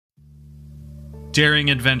daring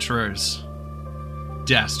adventurers,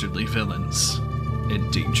 dastardly villains,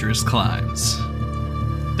 and dangerous climbs.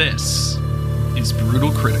 This is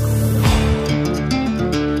Brutal Critical.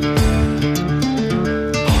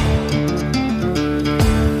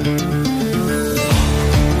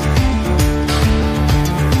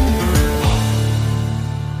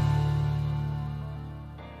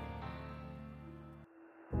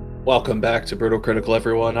 Welcome back to Brutal Critical,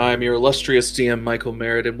 everyone. I'm your illustrious DM, Michael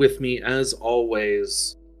Merritt, and with me, as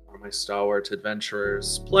always, are my stalwart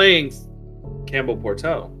adventurers playing Campbell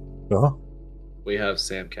Porteau. We have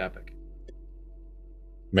Sam Kapik.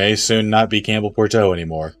 May soon not be Campbell Porteau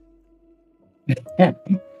anymore.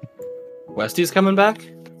 Westy's coming back?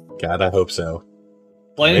 God, I hope so.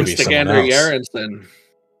 Playing Stagander Yarenson,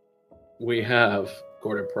 we have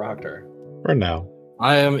Gordon Proctor. For now.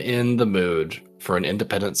 I am in the mood for an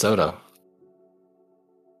independent soda.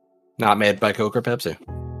 Not made by Coke or Pepsi.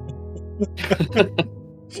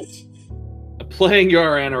 Playing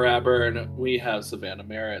Yorana Raburn, we have Savannah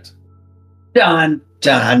Merritt. Done.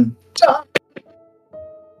 The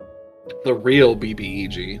real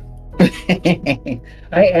BBEG.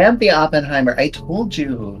 I am the Oppenheimer. I told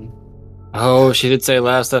you. Oh, she did say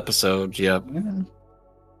last episode. Yep. Yeah.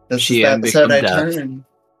 This She is the episode I death.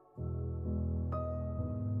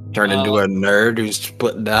 Turn into a nerd who's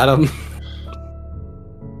splitting Adam.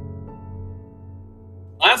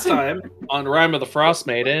 Last time on Rime of the Frost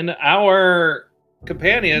Maiden, our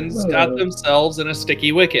companions got themselves in a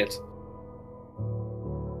sticky wicket.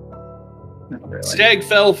 Not really. Stag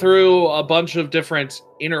fell through a bunch of different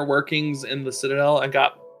inner workings in the Citadel and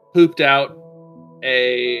got pooped out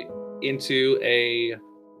into a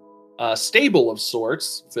stable of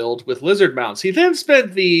sorts filled with lizard mounts. He then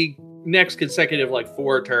spent the next consecutive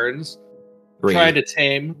 4 turns trying to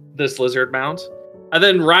tame this lizard mount, and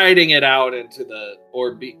then riding it out into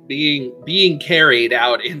being carried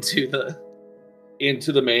out into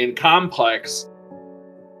the main complex,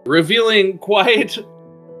 revealing quite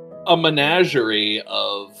a menagerie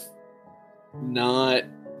of not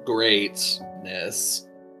greatness.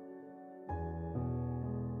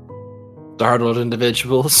 Startled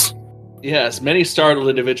individuals. Yes, many startled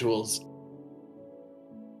individuals.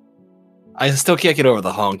 I still can't get over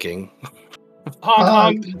the honking.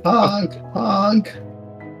 Honk, honk. Honk, honk.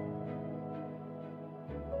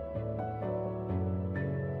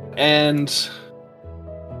 And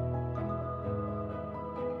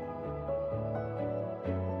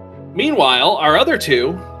meanwhile, our other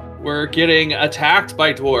two were getting attacked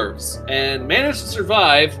by dwarves and managed to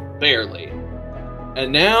survive barely.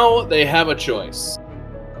 And now they have a choice.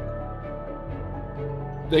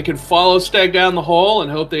 They can follow Stag down the hole and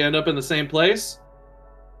hope they end up in the same place,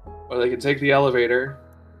 or they can take the elevator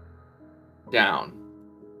down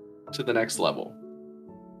to the next level.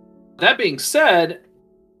 That being said,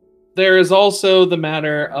 there is also the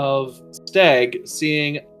matter of Stag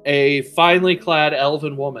seeing a finely clad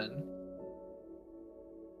elven woman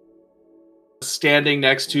standing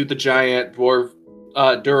next to the giant dwarf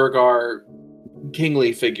Duragar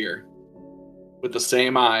kingly figure with the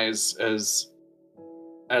same eyes as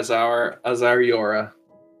our Yora.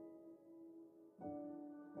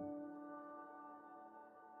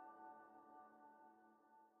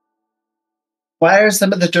 Why are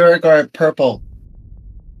some of the Duragar purple?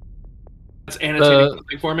 It's annotating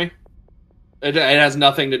something for me. It has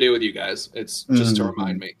nothing to do with you guys. It's just to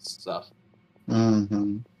remind me stuff.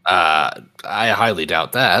 Mm-hmm. I highly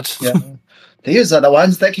doubt that. Yeah. These are the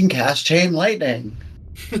ones that can cast chain lightning.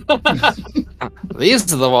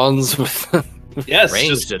 These are the ones with Yes,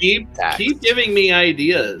 ranged just keep giving me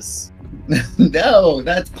ideas. No,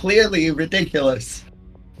 that's clearly ridiculous.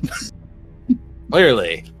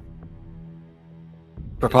 Clearly.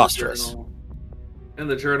 Preposterous. In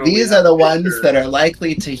the journal, These are the ones that are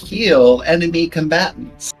likely to heal enemy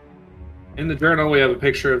combatants. In the journal, we have a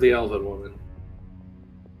picture of the elven woman.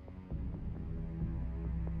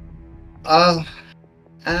 Oh,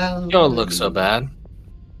 You don't look so bad.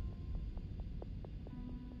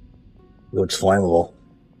 Looks flammable.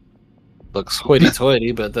 Looks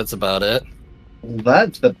hoity-toity, but that's about it.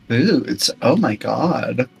 That's the boots. Oh my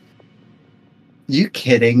god. You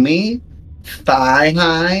kidding me? Thigh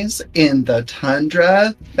highs in the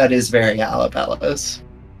tundra? That is very Alabella's.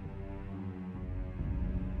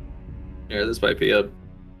 Yeah, this might be a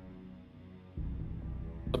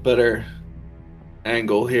better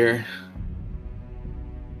angle here.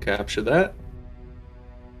 Capture that.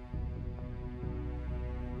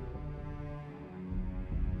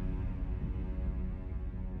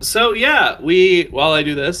 So yeah, while I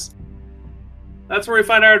do this, that's where we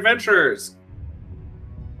find our adventurers.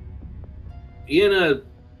 In a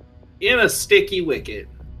in a sticky wicket.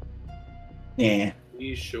 Yeah.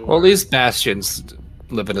 You sure? Well, at least Bastion's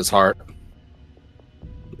living his heart.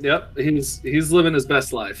 Yep, he's living his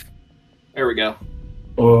best life. There we go.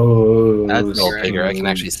 Oh, That's a little right. bigger. I can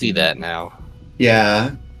actually see that now.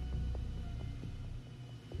 Yeah.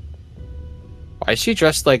 Why is she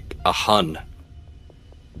dressed like a Hun?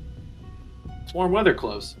 It's warm weather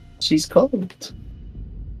clothes. She's cold.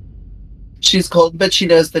 She's cold, but she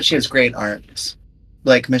knows that she has great arms.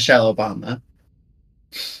 Like Michelle Obama.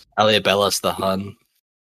 Aliabella's the Hun.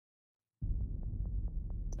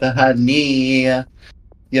 The honey.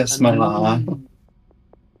 Yes, mama.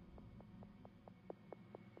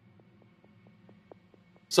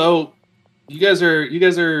 So, you guys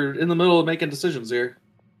are in the middle of making decisions here.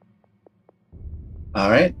 All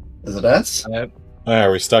right. Is it us?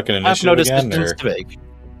 Are we stuck in I have no initiative again? decisions Or? to make.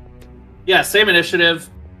 Yeah, same initiative.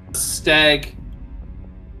 Stag,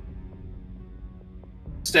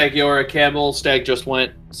 Yora, Campbell. Stag just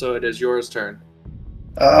went, so it is Yora's turn.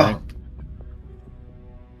 Oh.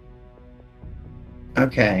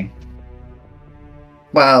 Okay.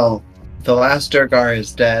 Well, the last Durgar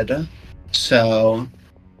is dead, so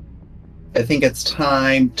I think it's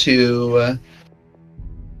time to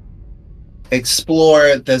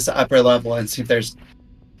explore this upper level and see if there's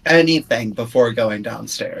anything before going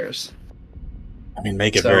downstairs. I mean,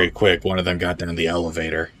 make it So- very quick. One of them got down the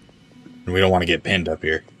elevator. And we don't want to get pinned up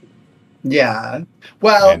here. Yeah.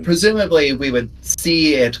 Well, And- presumably we would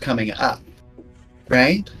see it coming up,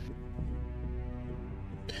 right?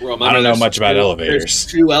 Well, I don't know there's much about two- elevators. There's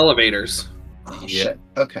 2 elevators. Oh, Yep. shit.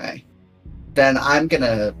 Okay. Then I'm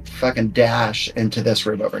gonna fucking dash into this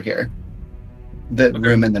room over here. The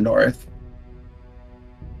room in the north.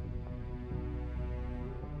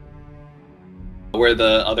 Where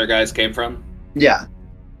the other guys came from. Yeah.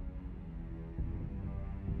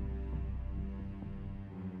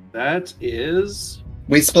 That is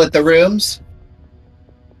We split the rooms?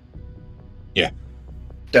 Yeah.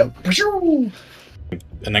 Dope. And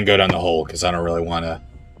then go down the hole, because I don't really want to...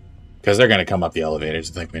 Because they're going to come up the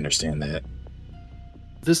elevators. I think we understand that.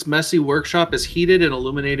 this messy workshop is heated and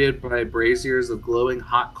illuminated by braziers of glowing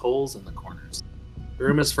hot coals in the corners. The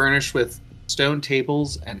room is furnished with stone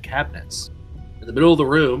tables and cabinets. In the middle of the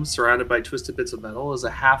room, surrounded by twisted bits of metal, is a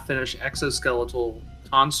half-finished exoskeletal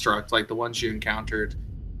construct like the ones you encountered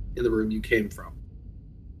in the room you came from.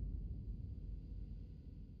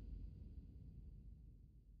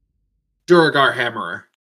 Duragar Hammerer.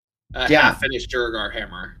 A Yeah. half-finished Duragar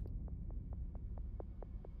Hammerer.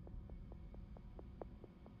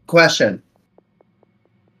 Question.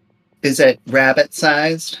 Is it rabbit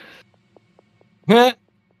sized? It's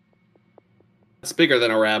bigger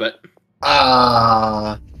than a rabbit.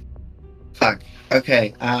 Ah. Fuck.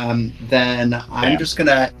 Okay. Then I'm Yeah. just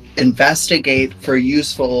gonna investigate for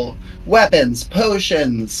useful weapons,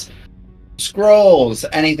 potions, scrolls,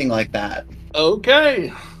 anything like that.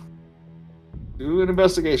 Okay. Do an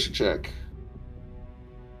investigation check.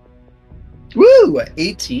 Woo!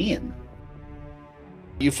 18.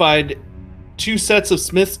 You find 2 sets of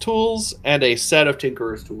smith tools and a set of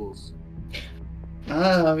tinkerer's tools.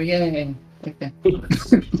 Oh, yay. Okay.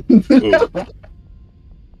 Ooh.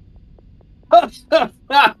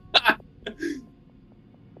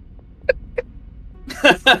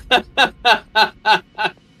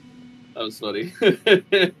 That was funny.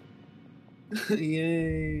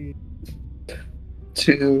 Yay.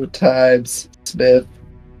 2 times smith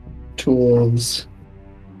tools.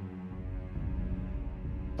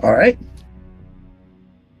 All right.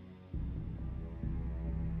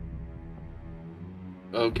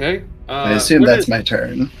 Okay. I assume where that's did, my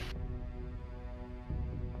turn.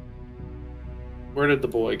 Where did the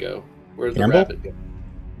boy go? Where did the Campbell? rabbit go?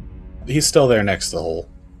 He's still there next to the hole.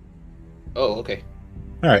 Oh, okay.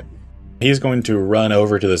 Alright. He's going to run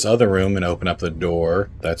over to this other room and open up the door.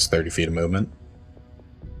 That's 30 feet of movement.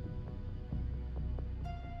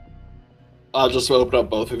 I'll just open up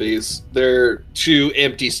both of these. They're 2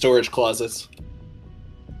 empty storage closets.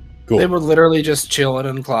 Cool. They were literally just chilling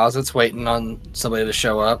in closets, waiting on somebody to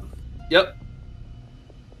show up. Yep.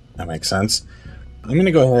 That makes sense. I'm going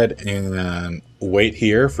to go ahead and wait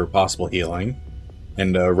here for possible healing.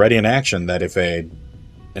 And ready in action that if an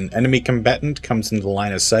enemy combatant comes into the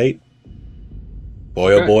line of sight,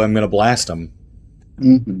 boy Okay. oh boy, I'm going to blast him.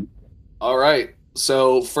 Mm-hmm. All right.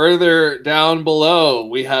 So further down below,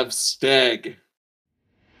 we have Steg.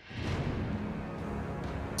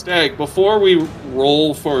 Steg, before we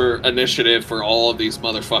roll for initiative for all of these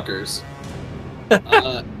motherfuckers,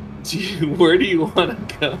 where do you want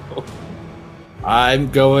to go? I'm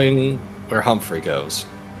going where Humphrey goes.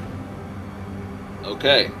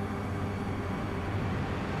 Okay.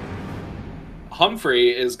 Humphrey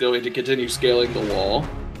is going to continue scaling the wall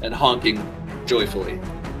and honking joyfully.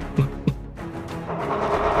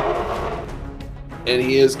 And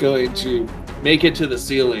he is going to make it to the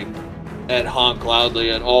ceiling and honk loudly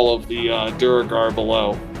at all of the Duragar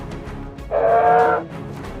below.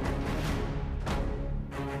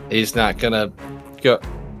 He's not gonna go.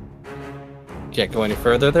 Can't go any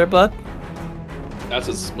further there, bud? That's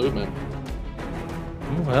his movement.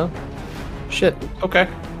 Oh, well. Shit. Okay.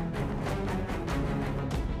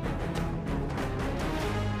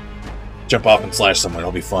 Jump off and slash someone.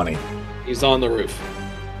 It'll be funny. He's on the roof.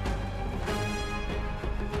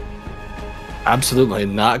 Absolutely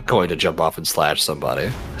not going to jump off and slash somebody.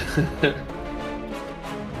 Go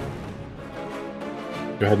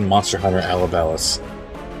ahead and Monster Hunter Alabellus.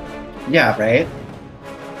 Yeah, right?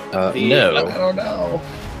 No. I don't know.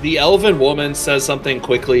 The elven woman says something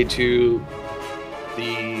quickly to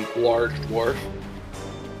the large dwarf,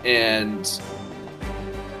 and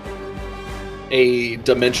a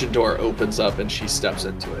dimension door opens up and she steps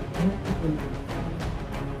into it.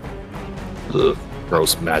 Ugh,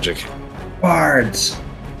 gross magic. Bards.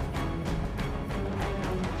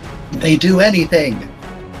 They do anything.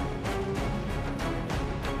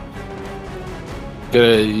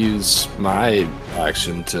 Gonna use my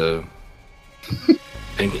action to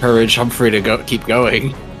encourage Humphrey to keep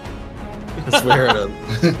going. I swear to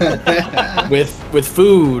with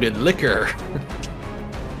food and liquor.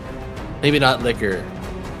 Maybe not liquor,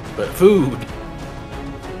 but food.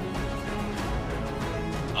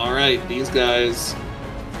 All right, these guys.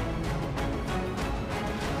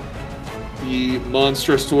 The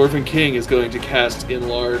monstrous dwarven king is going to cast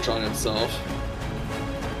Enlarge on himself.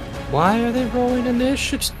 Why are they rolling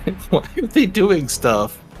initiative? Why are they doing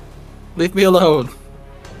stuff? Leave me alone.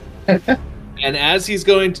 And as he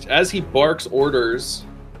barks orders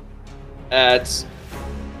at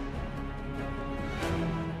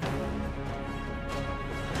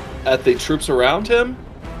the troops around him,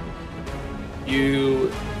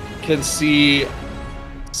 you can see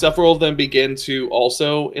several of them begin to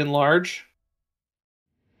also enlarge.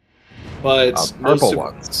 But purple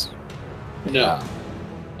ones. No. Yeah.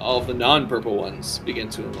 All of the non-purple ones begin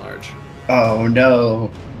to enlarge. Oh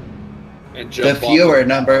no. And jump The fewer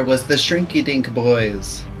number was the Shrinky Dink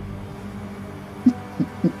boys.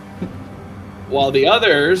 While the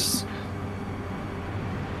others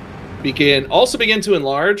begin to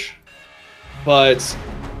enlarge, but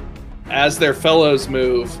as their fellows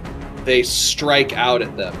move, they strike out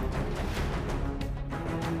at them,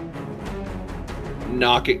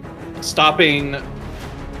 stopping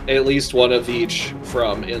at least one of each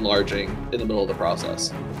from enlarging in the middle of the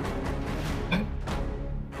process.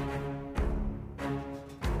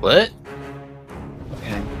 What?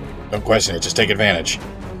 Okay. Don't question it. Just take advantage.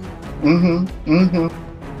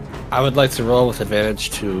 I would like to roll with advantage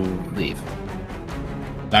to leave.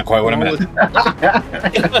 Not quite what I meant.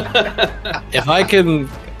 If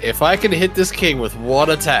I can hit this king with one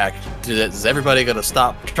attack, is everybody gonna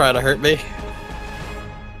stop trying to hurt me?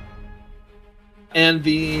 And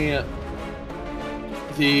the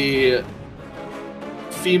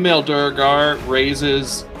female Durgar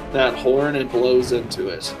raises that horn and blows into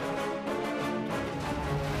it.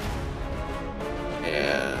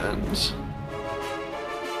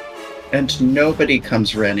 And nobody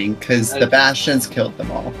comes running because the Bastions killed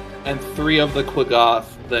them all. And 3 of the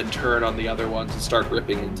Quaggoth then turn on the other ones and start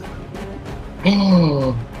ripping into them.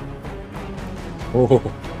 Oh.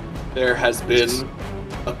 There has been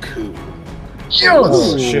a coup. Yes!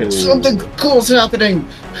 Oh, shit. Something cool's happening!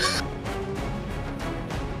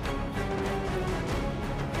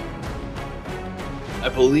 I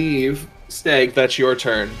believe, Stag, that's your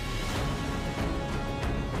turn.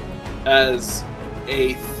 As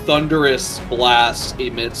a thunderous blast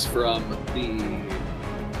emits from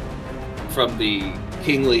the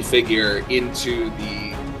kingly figure into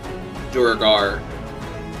the Duragar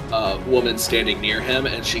woman standing near him,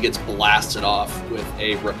 and she gets blasted off with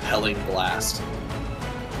a repelling blast.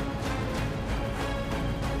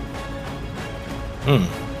 He's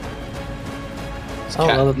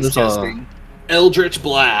casting Eldritch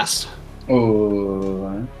Blast.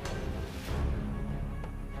 Oh.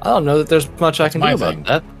 I don't know that there's much I can do about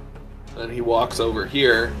that. And he walks over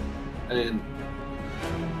here and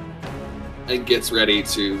gets ready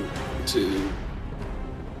to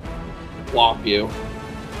whomp you.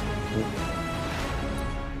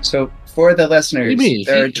 So, for the listeners,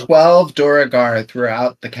 there are 12 Duragar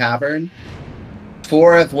throughout the cavern,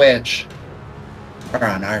 4 of which are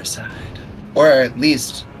on our side. Or at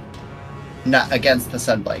least not against the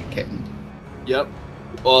Sunblight King. Yep.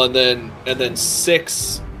 Well, and then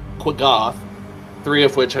 6 Quaggoth, 3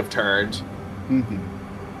 of which have turned, Mm-hmm.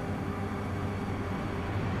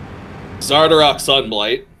 Xardorok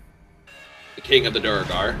Sunblight, the king of the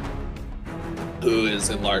Duergar, who has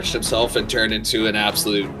enlarged himself and turned into an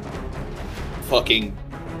absolute fucking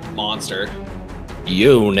monster.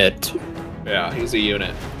 Unit. Yeah, he's a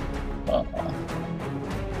unit.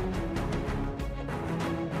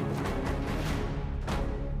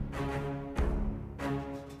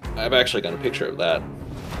 I've actually got a picture of that.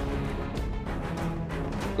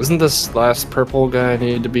 Wasn't this last purple guy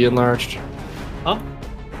needed to be enlarged? Huh?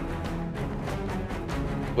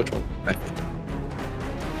 Which one?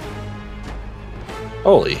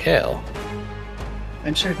 Holy hell.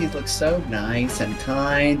 I'm sure he looks so nice and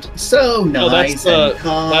kind. So nice and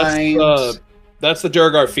kind. That's the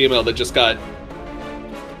Duergar female that just got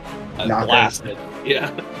blasted. Yeah.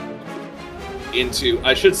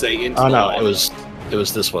 I should say into. Oh no, lava. it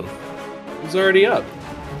was this one. It was already up.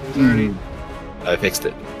 I fixed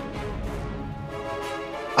it.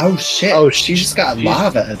 Oh shit! Oh, she just got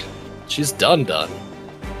lavaed. She's done.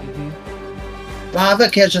 Lava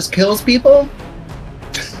just kills people?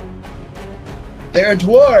 They're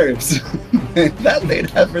dwarves. That they'd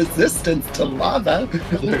have resistance to lava.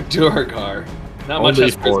 They're Duergar. Not much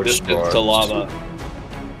Only has resistance dwarves. to lava.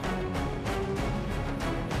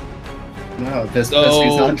 No, this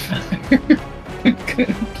pussy's on fire.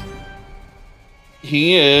 Good.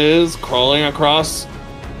 He is crawling across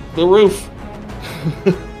the roof.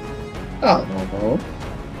 Oh.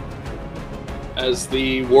 As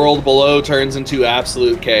the world below turns into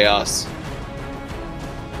absolute chaos.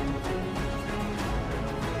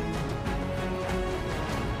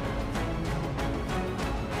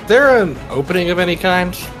 Is there an opening of any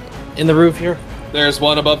kind in the roof here? There's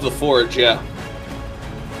one above the forge, yeah.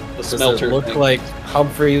 The Does smelter it look thing. like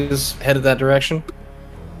Humphrey's headed that direction?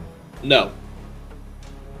 No.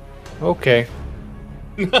 Okay.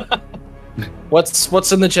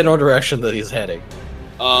 What's in the general direction that he's heading?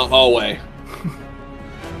 Hallway.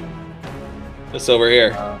 This over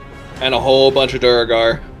here. And a whole bunch of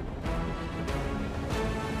Duergar.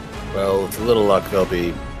 Well, with a little luck, they'll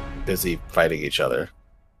be busy fighting each other.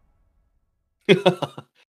 For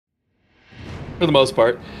the most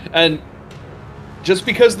part. And just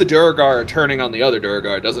because the Duergar are turning on the other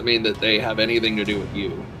Duergar doesn't mean that they have anything to do with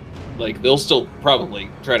you. Like, they'll still probably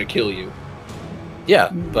try to kill you. Yeah,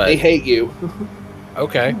 but They hate you.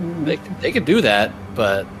 okay, they could do that,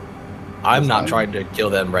 but I'm not trying to kill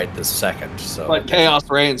them right this second. So, But chaos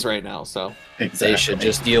reigns right now, so. they should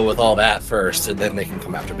just deal with all that first, and then they can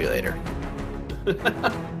come after me later.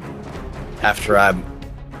 After I'm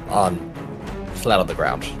flat on the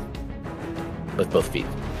ground with both feet.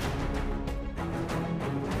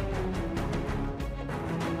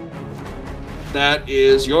 That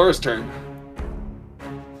is yours turn.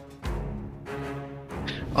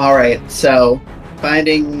 Alright, so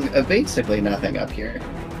finding basically nothing up here.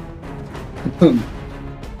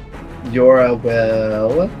 Yora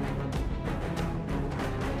will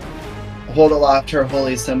hold aloft her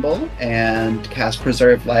holy symbol and cast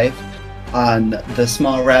Preserve Life on the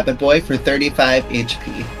small rabbit boy for 35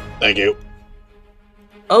 HP. Thank you.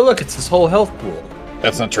 Oh, look, it's his whole health pool.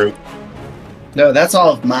 That's not true. No, that's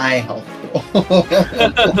all of my health pool.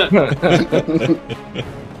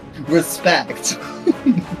 Respect.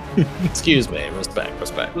 Excuse me, respect.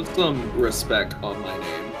 Put some respect on my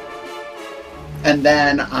name. And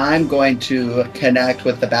then I'm going to connect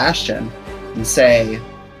with the Bastion and say,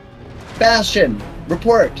 Bastion,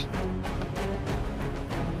 report.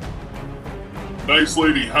 Nice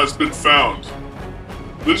Lady has been found.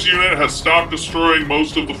 This unit has stopped destroying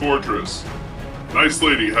most of the fortress. Nice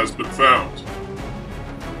Lady has been found.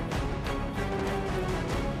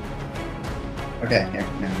 Okay, here.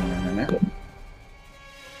 No.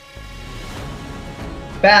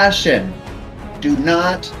 Bastion, do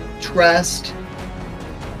not trust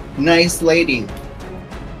Nice Lady.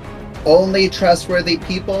 Only trustworthy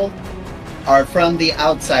people are from the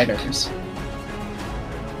outsiders.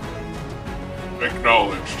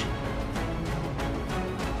 Acknowledged.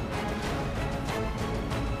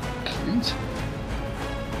 And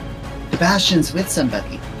the Bastion's with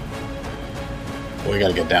somebody. We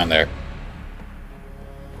gotta get down there.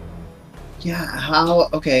 Yeah, how?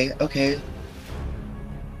 Okay.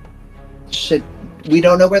 We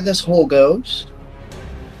don't know where this hole goes?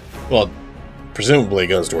 Well, presumably it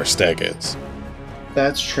goes to where Steg is.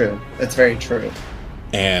 That's true. That's very true.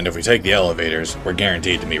 And if we take the elevators, we're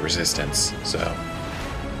guaranteed to meet resistance, so...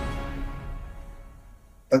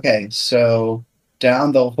 Okay, so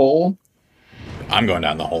down the hole? I'm going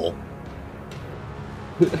down the hole.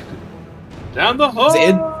 Down the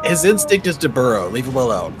hole! His instinct is to burrow. Leave him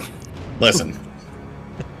alone. Listen.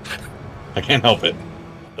 I can't help it.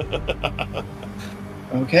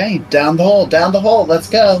 Okay, down the hole, let's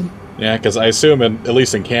go. Yeah, because I assume, at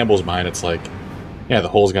least in Campbell's mind, it's like, yeah, the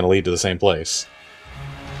hole's going to lead to the same place.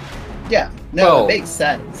 Yeah, no, Well, it makes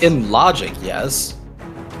sense. In logic, yes.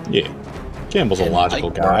 Yeah. Campbell's a logical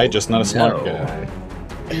guy, just not a smart guy.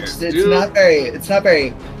 It's not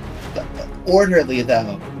very orderly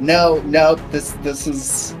though. No, this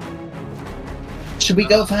is. Should we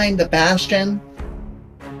go find the bastion?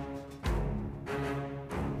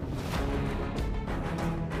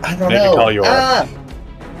 I don't Maybe know. call Yorick.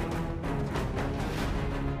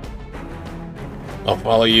 I'll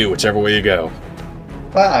follow you whichever way you go.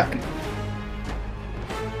 Fuck.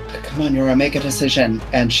 Come on, Yora, make a decision.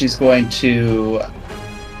 And she's going to.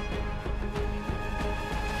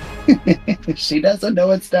 She doesn't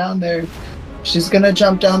know it's down there. She's gonna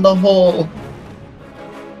jump down the hole.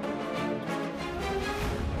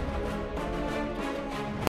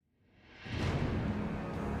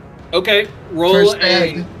 Okay, roll First a.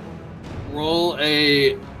 egg. Roll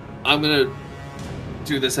a. I'm gonna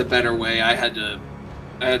do this a better way. I had to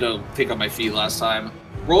think on my feet last time.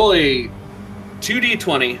 Roll a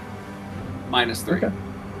 2d20 minus 3. Okay.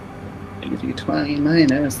 2d20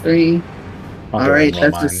 minus 3. I'll All go right,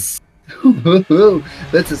 ahead and roll mine.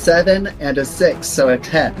 that's a 7 and a 6, so a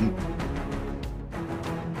 10.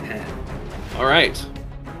 10. All right.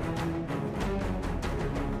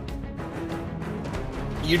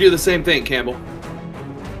 You do the same thing, Campbell.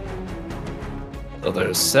 So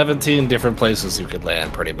there's 17 different places you could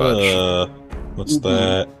land, pretty much. What's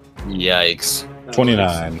that? Yikes.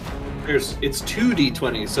 29. It's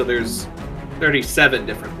 2d20, so there's 37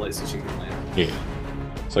 different places you can land. Yeah.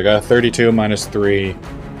 So I got a 32 minus 3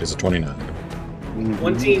 is a 29.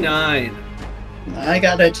 29. I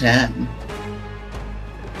got a 10.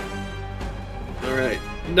 All right.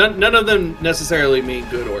 None of them necessarily mean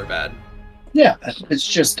good or bad. Yeah, it's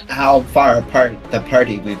just how far apart the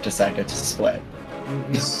party we've decided to split.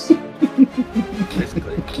 Basically.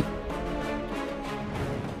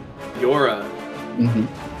 Yora, Mm-hmm.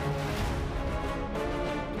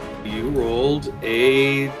 you rolled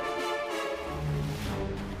a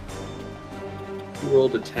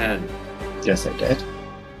 10. Yes, I did.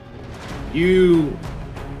 You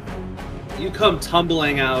come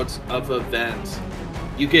tumbling out of a vent.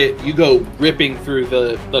 You go ripping through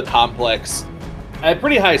the complex at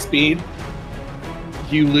pretty high speed.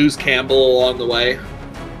 You lose Campbell along the way.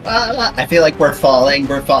 I feel like we're falling,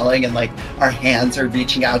 and like our hands are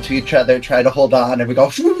reaching out to each other, trying to hold on, and we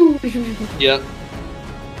go. Yep.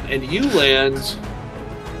 And you land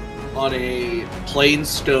on a plain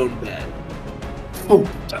stone bed.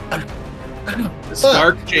 This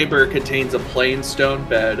dark chamber contains a plain stone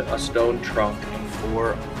bed, a stone trunk, and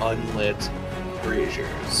 4 unlit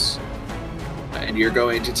braziers. And you're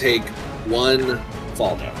going to take 1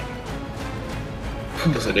 fall damage.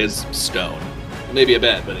 Because it is stone. Maybe a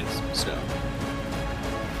bed, but it's stone.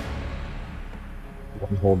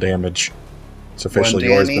 1 whole damage. It's officially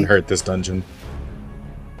One yours damage. been hurt this dungeon.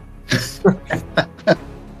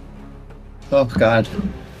 Oh God,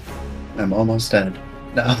 I'm almost dead.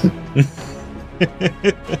 No.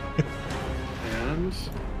 And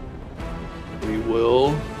we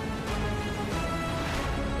will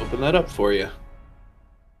open that up for you.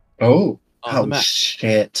 Oh. On the map.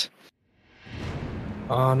 Shit.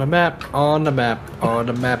 On a map. Oh, look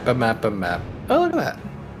at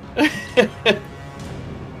that.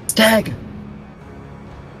 Stag.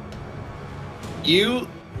 You.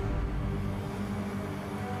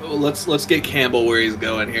 Oh, let's get Campbell where he's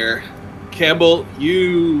going here. Campbell,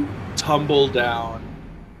 you tumble down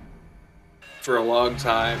for a long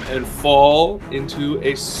time and fall into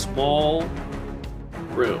a small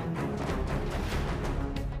room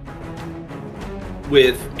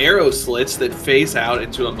with arrow slits that face out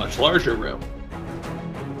into a much larger room.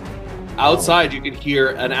 Outside, you can hear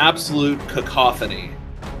an absolute cacophony.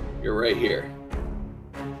 You're right here.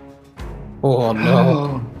 Oh,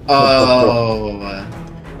 no. Oh.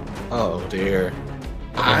 Oh, dear.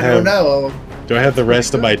 I don't know. Do I have the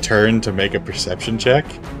rest of my turn to make a perception check?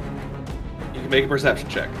 You can make a perception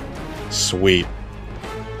check. Sweet.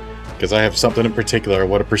 Because I have something in particular I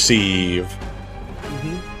want to perceive.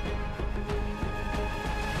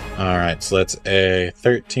 Alright, so that's a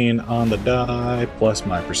 13 on the die, plus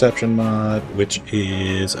my perception mod, which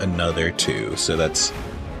is another 2. So that's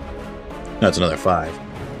another 5.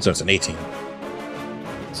 So it's an 18.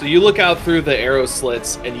 So you look out through the arrow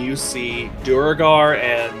slits and you see Duragar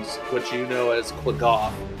and what you know as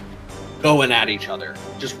Quagoth going at each other,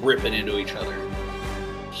 just ripping into each other.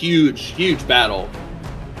 Huge battle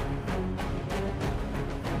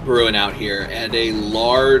brewing out here, and a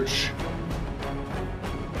large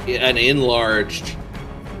an enlarged,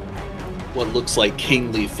 what looks like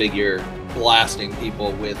kingly figure blasting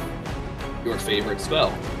people with your favorite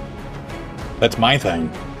spell. That's my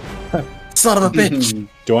thing. Son of a bitch!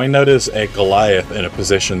 Do I notice a Goliath in a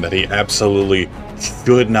position that he absolutely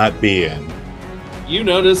should not be in? You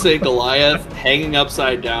notice a Goliath hanging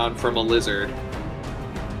upside down from a lizard.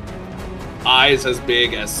 Eyes as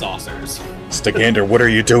big as saucers. Stagander, what are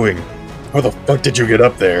you doing? How the fuck did you get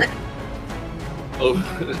up there? Oh.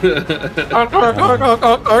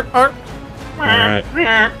 Alright.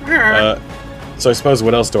 So I suppose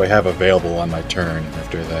what else do I have available on my turn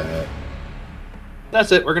after that?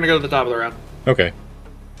 That's it. We're going to go to the top of the round. Okay.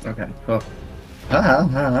 Okay, cool.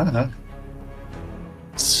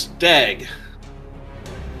 Stag.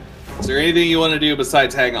 Is there anything you want to do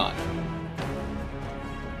besides hang on?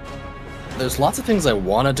 There's lots of things I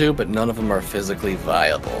want to do, but none of them are physically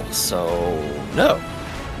viable. So, no.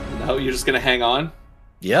 No, you're just going to hang on?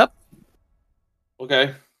 Yep.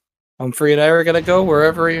 Okay. Humphrey and I are gonna go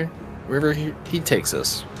wherever he takes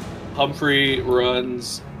us. Humphrey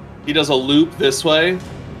runs. He does a loop this way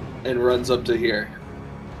and runs up to here.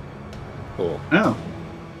 Cool. Oh.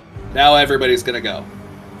 Now everybody's gonna go.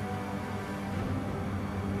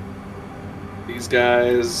 These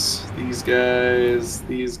guys, these guys,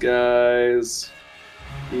 these guys,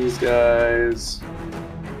 these guys.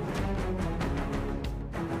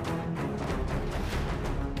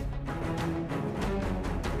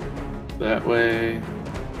 That way.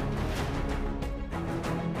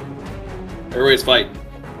 Everybody's fighting.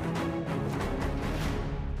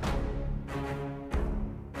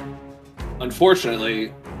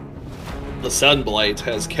 Unfortunately, the Sunblight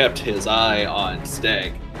has kept his eye on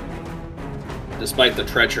Stag. Despite the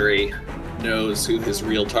treachery, knows who his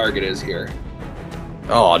real target is here.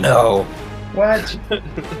 Oh no. What?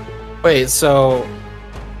 Wait, so...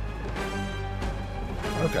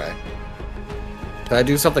 Okay. Can I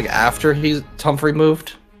do something after Humphrey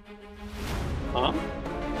moved? Huh?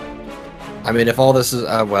 I mean, if all this is...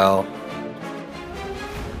 well...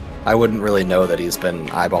 I wouldn't really know that he's been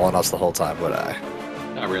eyeballing us the whole time, would I?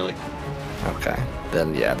 Not really. Okay.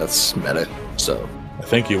 Then, yeah, that's meta. So... I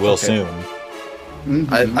think you will soon.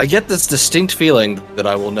 Mm-hmm. I get this distinct feeling that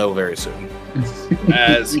I will know very soon.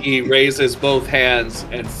 As he raises both hands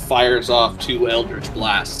and fires off 2 Eldritch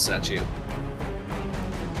Blasts at you.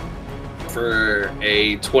 For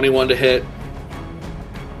a 21 to hit.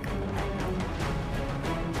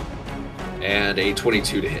 And a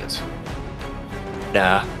 22 to hit.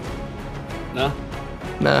 Nah. No?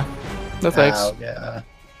 Nah. No thanks. Oh, yeah.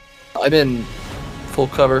 I'm in full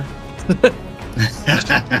cover.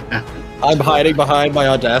 I'm hiding behind my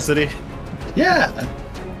audacity. Yeah.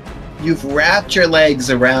 You've wrapped your legs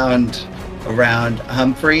around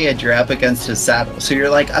Humphrey and you're up against his saddle. So you're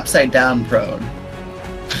like upside down prone.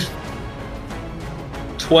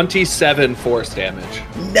 27 force damage.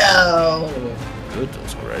 No.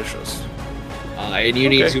 Goodness gracious. And you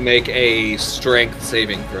need to make a strength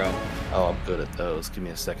saving throw. Oh, I'm good at those. Give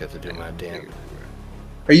me a second to do my damn.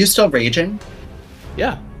 Are you still raging?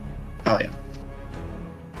 Yeah. Oh yeah.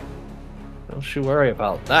 Don't you worry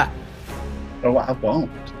about that. Oh, I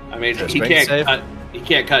won't. I mean, Is it a he strength save?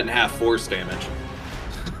 can't cut in half force damage.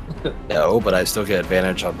 No, but I still get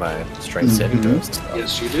advantage on my strength saving throws and stuff.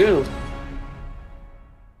 Yes, you do.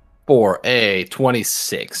 For a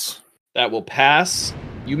 26. That will pass.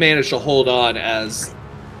 You manage to hold on as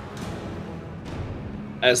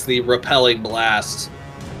the repelling blast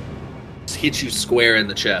hits you square in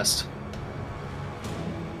the chest,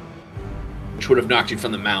 which would have knocked you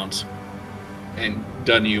from the mount and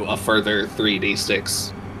done you a further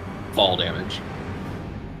 3d6 fall damage.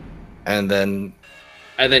 And then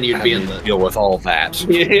you'd be in the deal with all that.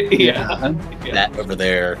 yeah. That over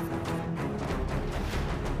there.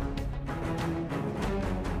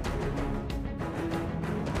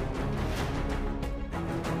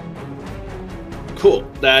 Cool.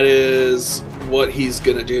 That is what he's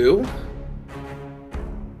gonna do.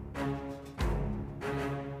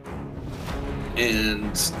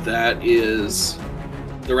 And that is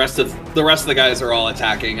the rest of the guys are all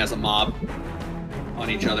attacking as a mob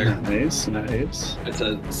on each other. Nice, nice. It's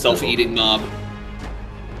a self-eating mob.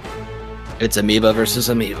 It's amoeba versus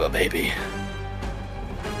amoeba, baby.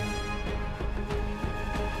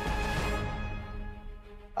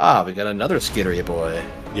 Ah, we got another skittery boy.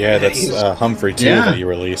 Yeah, that's Humphrey too that you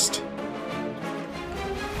released.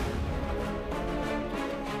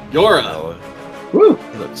 Yora, Oh, Woo!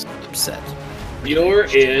 he looks upset. you're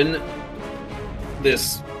in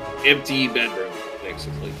this empty bedroom,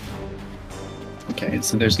 basically. Okay,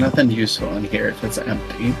 so there's nothing useful in here if it's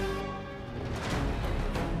empty.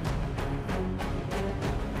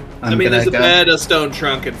 There's a bed, a stone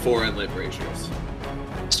trunk, and 4 inlet braziers.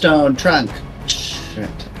 Stone trunk. Shit.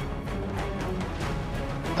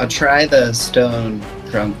 I'll try the stone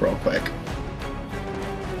trunk real quick.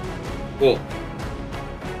 Cool.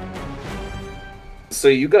 So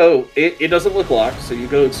you go, it doesn't look locked, so you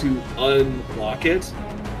go to unlock it,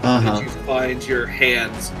 and you find your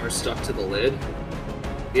hands are stuck to the lid.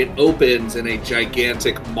 It opens in a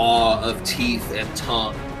gigantic maw of teeth and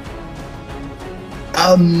tongue.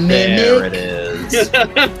 A mimic? There it is.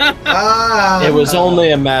 It was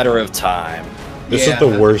only a matter of time. This is the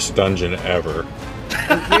worst dungeon ever.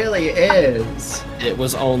 It really is. It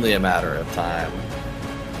was only a matter of time.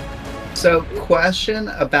 So, question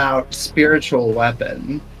about spiritual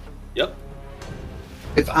weapon. Yep.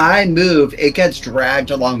 If I move, it gets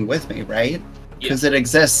dragged along with me, right? Because it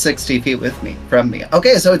exists 60 feet from me.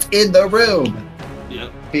 Okay, so it's in the room.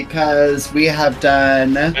 Yep. Because we have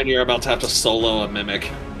done... And you're about to have to solo a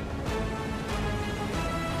mimic.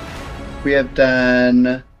 We have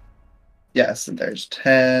done... Yes, there's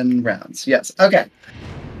 10 rounds. Yes, okay.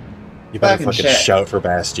 You better fucking shout for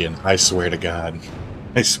Bastion. I swear to God.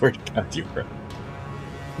 I swear to God, you bro.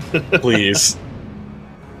 Please.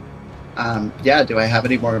 Yeah, do I have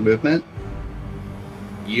any more movement?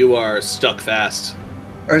 You are stuck fast.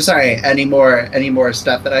 Or sorry, any more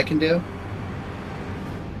stuff that I can do?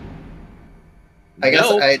 I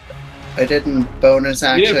guess I didn't bonus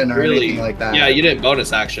action or anything like that. Yeah, you didn't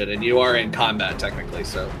bonus action, and you are in combat technically,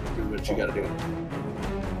 so do what you gotta do.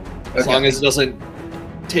 As long as it doesn't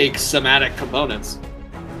take somatic components.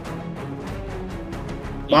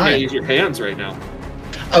 You can't use your hands right now.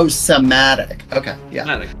 Oh, somatic. Okay, yeah.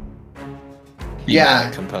 Somatic. Yeah.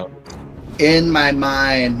 Component. In my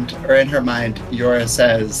mind, or in her mind, Yora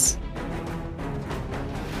says,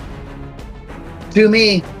 To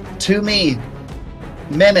me,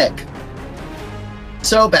 mimic.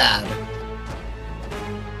 So bad.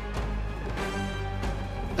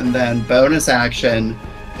 And then bonus action,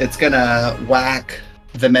 it's gonna whack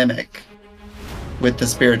the mimic with the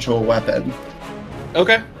spiritual weapon.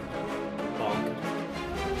 Okay.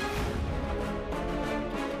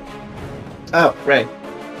 Oh, right.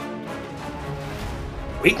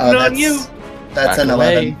 Waiting on you. That's an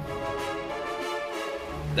 11.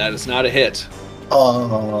 That is not a hit.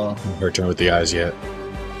 Oh. Her turn with the eyes yet.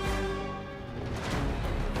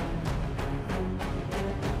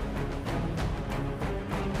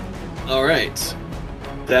 All right.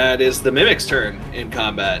 That is the mimic's turn in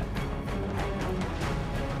combat.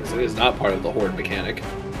 Because it is not part of the horde mechanic.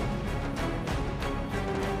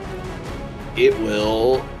 It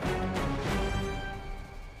will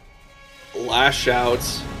lash out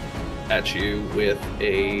at you with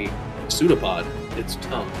a pseudopod, its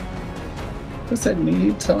tongue. Does it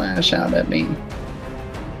need to lash out at me?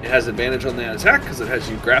 It has advantage on that attack because it has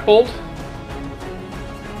you grappled.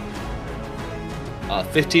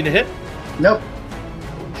 15 to hit. Nope.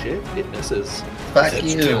 Oh shit, it misses. Fuck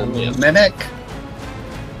you, mimic.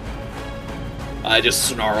 It just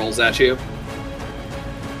snarls at you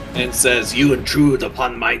and says, "You intrude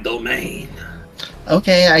upon my domain."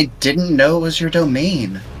 Okay, I didn't know it was your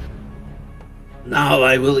domain. Now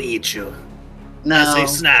I will eat you. No, As a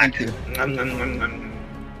snack. thank you. Nom, nom, nom, nom.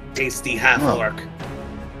 Tasty half-orc.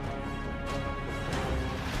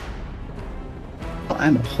 Well,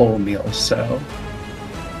 I'm a whole meal, so...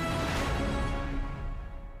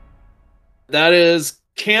 That is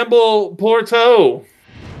Campbell Porto.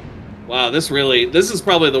 Wow, this is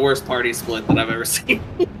probably the worst party split that I've ever seen.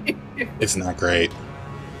 It's not great.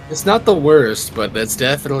 It's not the worst, but it's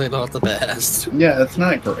definitely not the best. Yeah, it's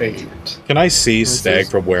not great. Can I see Stag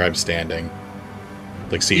from where I'm standing?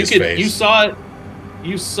 Like, see his face? You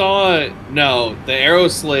saw it. No, the arrow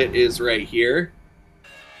slit is right here.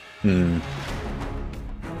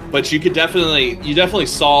 But you definitely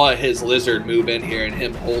saw his lizard move in here and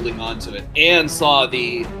him holding onto it, and saw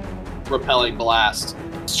the repelling blast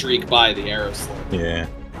streak by the arrow slit. Yeah.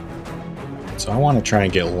 So I want to try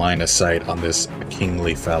and get line of sight on this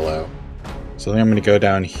kingly fellow. So then I'm going to go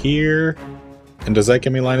down here. And does that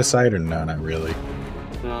give me line of sight or no? Not really.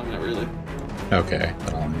 No, not really. Okay, I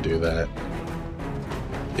don't want to do that.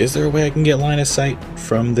 Is there a way I can get line of sight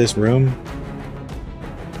from this room?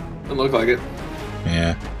 Doesn't look like it.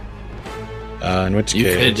 Yeah. In which You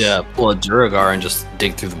case... could pull a Duragar and just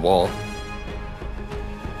dig through the wall.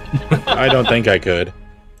 I don't think I could.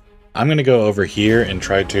 I'm going to go over here and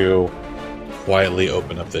try to quietly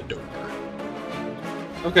open up the door.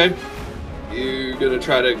 Okay. You gonna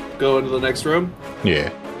try to go into the next room? Yeah.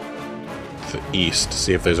 To the east,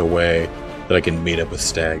 see if there's a way that I can meet up with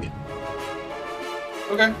Stag.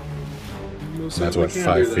 Okay. That's what,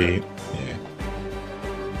 5 feet? Yeah.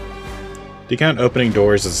 Do you count opening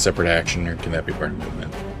doors as a separate action, or can that be part of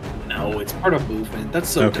movement? No, it's part of movement. That's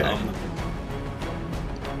so Okay. dumb.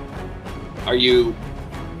 Are you...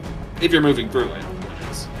 If you're moving through it.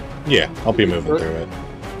 Yeah, I'll be moving through it.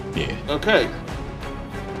 Yeah. Okay.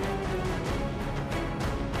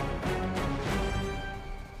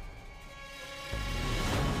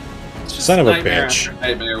 It's just Son of a nightmare bitch. after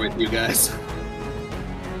nightmare with you guys.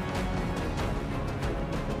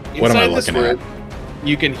 What am I Inside this looking at? room,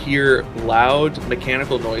 you can hear loud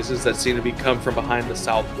mechanical noises that seem to come from behind the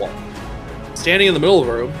south wall. Standing in the middle of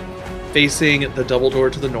the room, facing the double door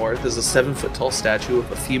to the north, is a 7-foot-tall statue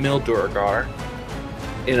of a female Duergar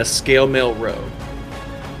in a scale mail robe.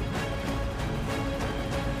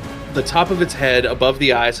 The top of its head, above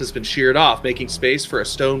the eyes, has been sheared off, making space for a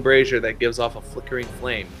stone brazier that gives off a flickering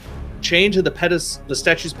flame. Chained to the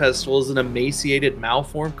statue's pedestal is an emaciated,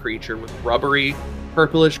 malformed creature with rubbery,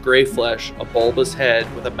 purplish gray flesh, a bulbous head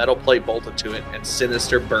with a metal plate bolted to it, and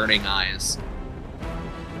sinister, burning eyes.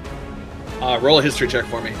 Roll a history check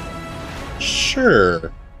for me.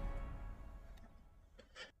 Sure.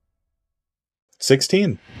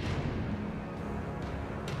 16.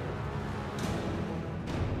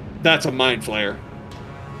 That's a mind flare.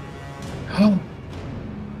 Oh,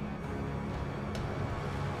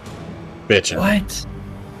 Bitchin'. what?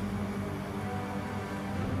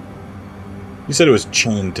 You said it was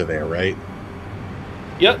chained to there, right?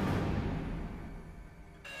 Yep.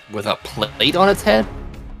 With a plate on its head?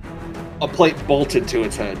 A plate bolted to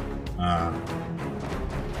its head.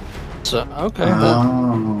 So, okay.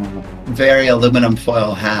 Oh, very aluminum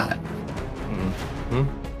foil hat.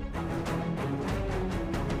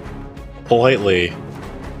 Politely,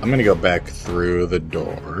 I'm gonna go back through the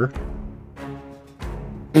door.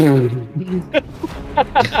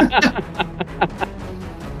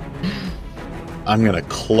 I'm gonna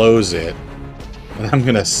close it, and I'm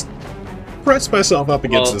gonna press myself up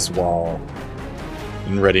against this wall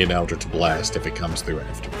and ready an Eldritch Blast if it comes through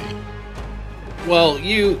after me. Well,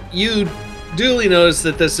 you duly notice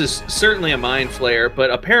that this is certainly a mind flare, but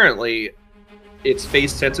apparently its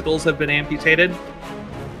face tentacles have been amputated.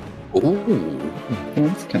 Ooh.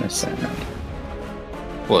 That's kind of sad.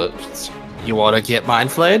 What? You want to get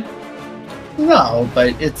mind flayed? No,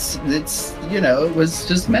 but it's it was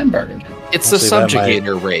dismembered. It's Actually, a that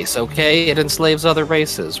subjugator race, okay? It enslaves other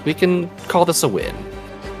races. We can call this a win.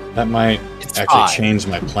 That might It's actually fine. change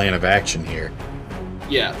my plan of action here.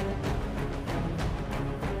 Yeah.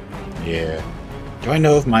 Yeah. Do I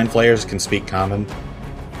know if Mind Flayers can speak Common?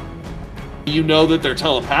 You know that they're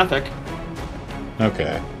telepathic,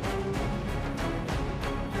 Okay.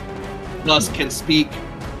 thus can speak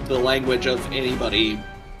the language of anybody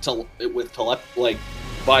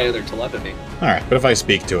via their telepathy. Alright, but if I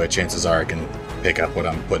speak to it, chances are I can pick up what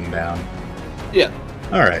I'm putting down. Yeah.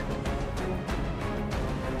 Alright.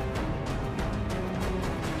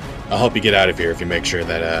 I'll help you get out of here if you make sure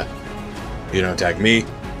that you don't attack me,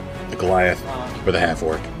 the Goliath, or the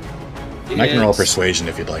half-orc. And I can roll Persuasion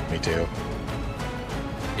if you'd like me to.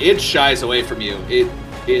 It shies away from you. It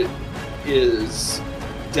is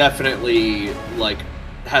definitely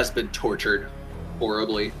has been tortured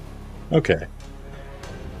horribly. Okay.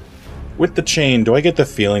 With the chain, do I get the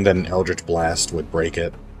feeling that an Eldritch Blast would break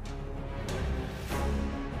it?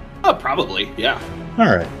 Oh, probably, yeah.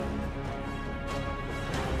 Alright.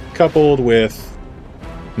 Coupled with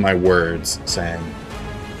my words saying,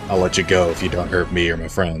 I'll let you go if you don't hurt me or my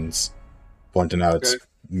friends. Pointing out it's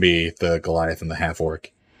me, the Goliath, and the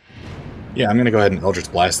half-orc. Yeah, I'm gonna go ahead and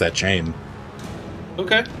Eldritch Blast that chain.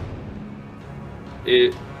 Okay.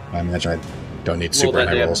 I imagine I don't need Roll super that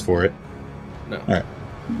high damage. rolls for it. No. Alright.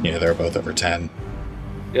 Yeah, they're both over 10.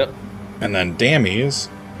 Yep. And then Dammies,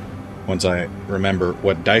 once I remember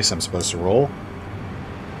what dice I'm supposed to roll,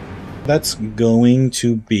 that's going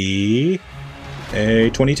to be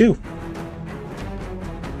a 22.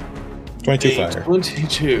 22 fire.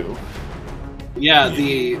 22. Yeah,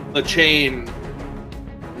 the chain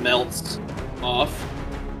melts off,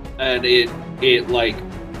 and it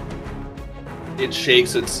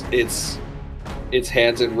shakes its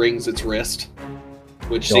hands and wrings its wrist,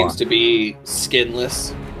 which Go seems on. to be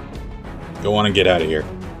skinless. Go on and get out of here.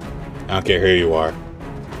 I don't care who you are.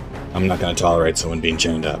 I'm not going to tolerate someone being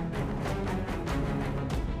chained up.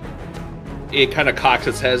 It kind of cocks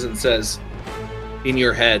its head and says, "In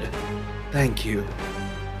your head, thank you,"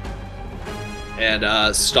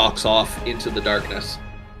 and stalks off into the darkness.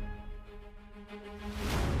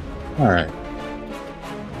 Alright.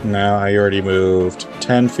 Now I already moved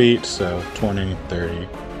 10 feet, so 20, 30,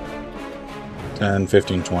 10,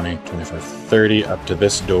 15, 20, 25, 30 up to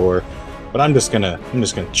this door. But I'm just gonna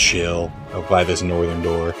chill out by this northern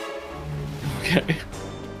door. Okay.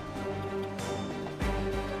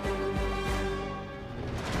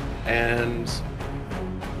 And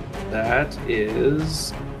that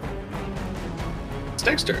is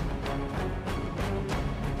Steg's turn.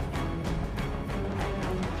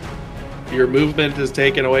 Your movement is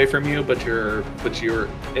taken away from you, but you're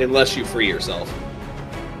unless you free yourself.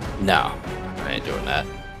 No, I ain't doing that.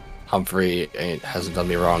 Humphrey hasn't done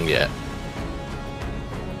me wrong yet.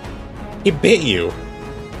 He bit you.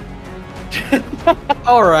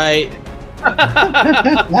 All right.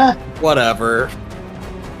 Whatever.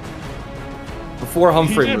 Before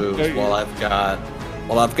Humphrey moves, while I've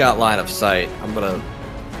got line of sight, I'm gonna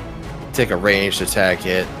take a ranged attack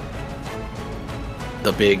hit.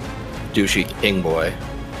 The big douchey king boy.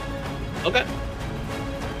 Okay.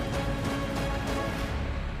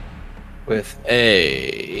 With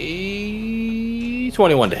a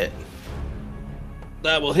 21 to hit.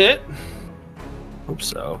 That will hit. Hope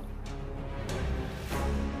so.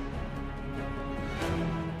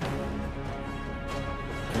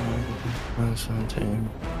 $17.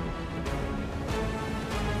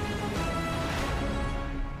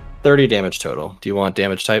 30 damage total. Do you want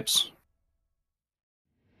damage types?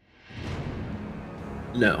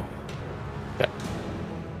 No. Okay.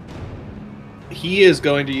 He is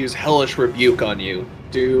going to use Hellish Rebuke on you.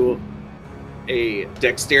 Do a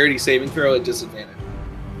dexterity saving throw at disadvantage.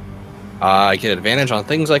 I get advantage on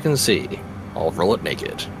things I can see. I'll roll it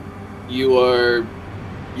naked. You are,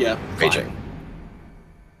 Raging. fine.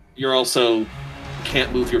 You're also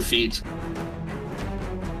can't move your feet,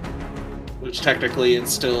 which technically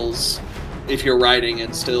instills, if you're riding,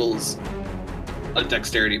 instills a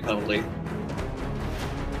dexterity penalty.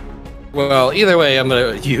 Well, either way, I'm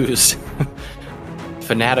going to use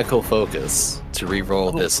Fanatical Focus to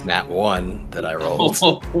re-roll this nat 1 that I rolled.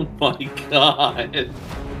 Oh my god.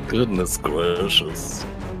 Goodness gracious.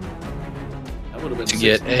 That would have been To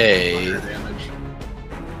get a damage.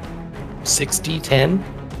 60-10?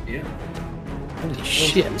 Yeah. Holy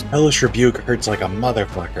shit. Hellish Rebuke hurts like a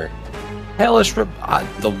motherfucker. Hellish the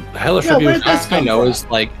Hellish Yeah, Rebuke where'd this I come know from? is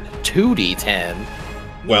like 2d10.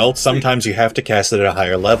 Well, sometimes you have to cast it at a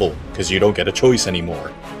higher level, because you don't get a choice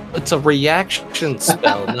anymore. It's a reaction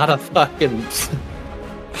spell, not a fucking...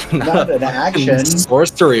 Not an action.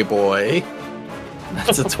 Sorcery boy.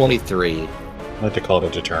 That's a 23. I like to call it a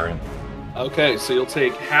deterrent. Okay, so you'll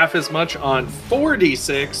take half as much on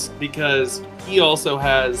 4d6 because he also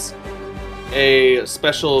has a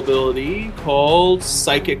special ability called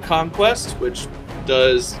Psychic Conquest, which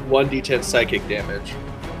does 1d10 psychic damage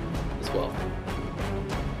as well.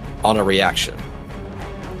 On a reaction.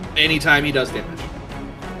 Anytime he does damage.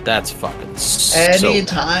 That's fucking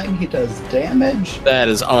Anytime he does damage. That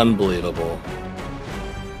is unbelievable.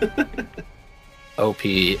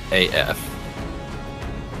 OPAF.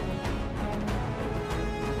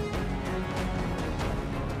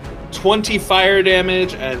 $20 fire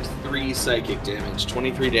damage and 3 psychic damage.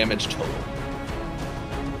 23 damage total.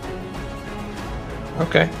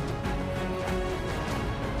 Okay.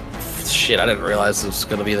 Shit, I didn't realize this was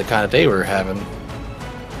going to be the kind of day we were having.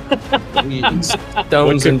 We use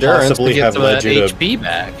Stone's could endurance to possibly get have some led of that you to- HP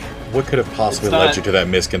back. What could have possibly It's not- led you to that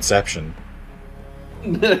misconception?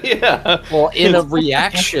 Yeah. Well, in a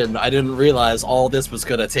reaction, I didn't realize all this was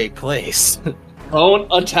going to take place.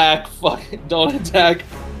 Don't attack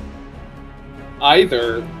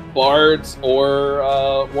either bards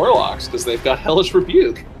or warlocks because they've got Hellish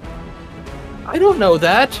Rebuke. I don't know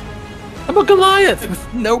that. I'm a Goliath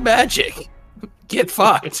with no magic. Get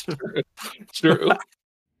fucked. True.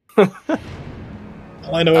 All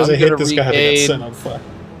I know is I'm I hit gonna this guy to get regain- set on fire.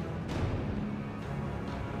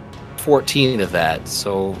 14 of that,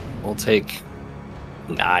 so we'll take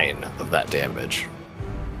 9 of that damage.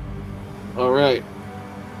 All right.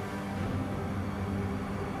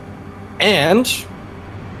 And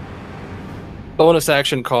bonus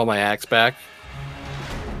action, call my axe back.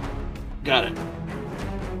 Got it.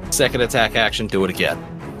 Second attack action, do it again.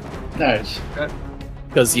 Nice.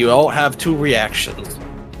 Because you all have 2 reactions.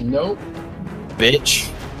 Nope.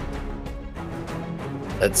 Bitch.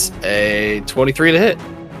 That's a 23 to hit.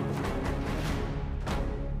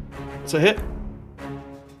 It's a hit.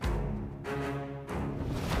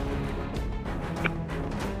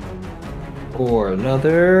 Or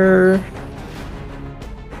another...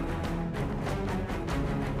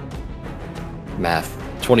 Math.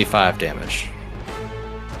 25 damage.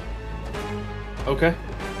 Okay.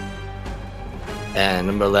 And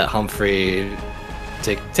I'm gonna let Humphrey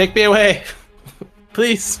take me away.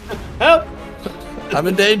 Please. Help! I'm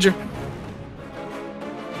in danger.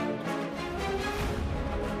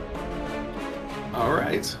 All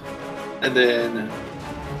right. And then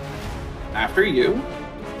After you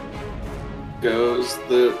goes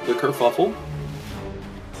the kerfuffle.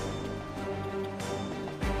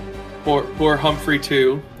 Poor Humphrey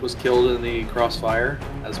 2 was killed in the crossfire,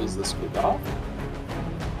 as was this Squiggoth.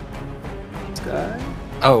 This guy.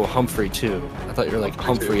 Oh, Humphrey too. I thought you were like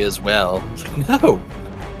Humphrey as well. No,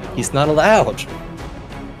 he's not allowed.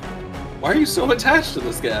 Why are you so attached to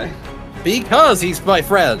this guy? Because he's my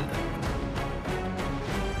friend.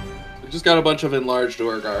 We just got a bunch of enlarged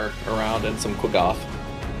Urgar around and some Quiggoth.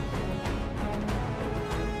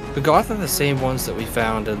 The Goth are the same ones that we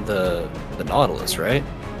found in the Nautilus, right?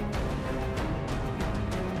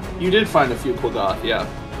 You did find a few Quiggoth, yeah.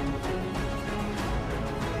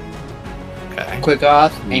 Okay.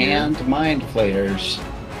 Quiggoth and Mind Flayers.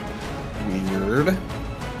 Weird.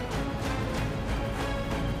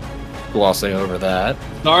 Glossing over that.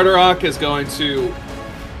 Xardorok is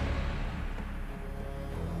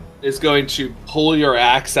going to pull your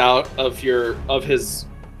axe out of his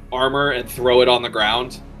armor and throw it on the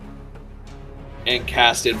ground and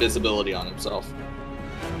cast invisibility on himself.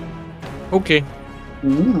 Okay.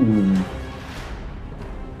 Ooh.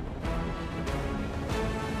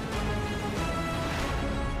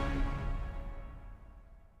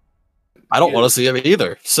 I don't want to see him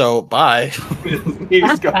either, so bye.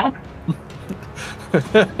 He's gone.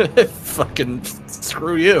 Fucking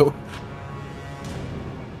screw you.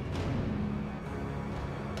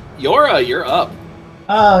 Yora, you're up.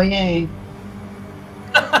 Oh, yay.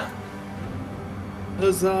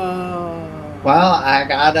 Huzzah. Well, I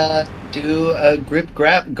gotta do a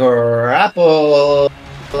grapple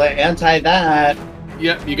anti that.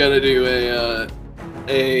 Yep, you gotta do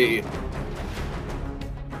a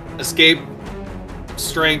escape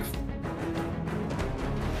strength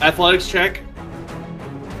athletics check,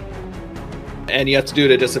 and you have to do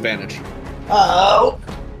it at disadvantage. Oh,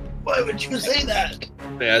 why would you say that?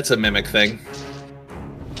 Yeah, it's a mimic thing.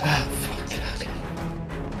 Ah, fuck.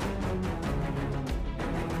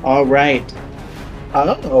 All right.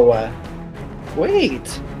 Oh,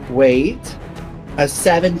 wait. A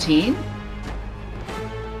 17?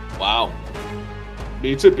 Wow.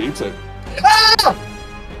 Beats it. Ah!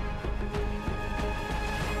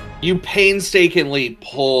 You painstakingly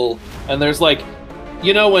pull, and there's like,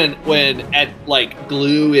 you know when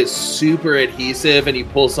glue is super adhesive and you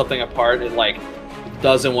pull something apart, it like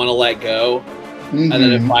doesn't want to let go, and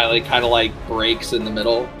then it finally kind of like breaks in the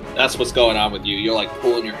middle. That's what's going on with you. You're like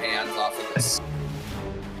pulling your hands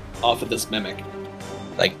off of this mimic,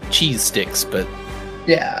 Like cheese sticks, but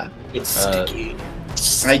Yeah. it's sticky.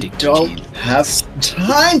 I don't have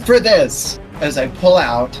time for this! As I pull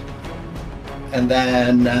out, and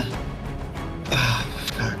then...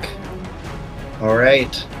 fuck.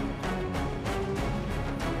 Alright.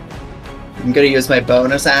 I'm gonna use my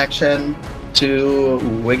bonus action to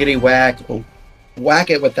wiggity whack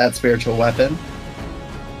it with that spiritual weapon.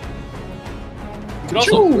 You can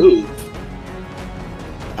also move.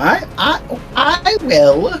 I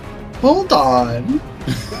will. Hold on.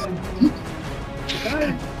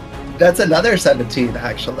 That's another 17,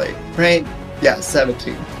 actually. Right? Yeah,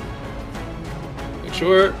 17. Make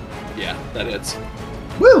sure. Yeah, that hits.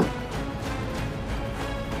 Woo!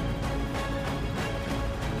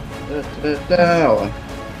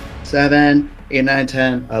 7, 8, 9,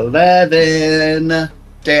 10, 11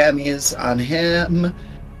 damage on him.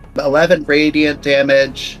 11 radiant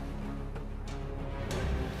damage.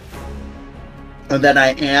 And then I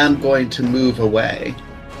am going to move away.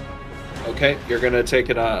 Okay, you're gonna take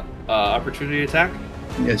an opportunity attack.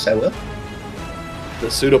 Yes, I will. The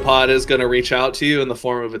pseudopod is gonna reach out to you in the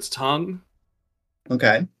form of its tongue.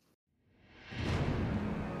 Okay.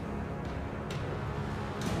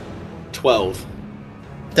 12.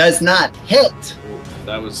 Does not hit.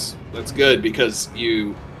 That's good, because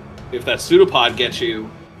if that pseudopod gets you,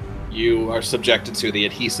 you are subjected to the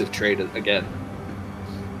adhesive trait again.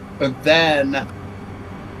 But then,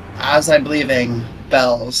 as I'm leaving,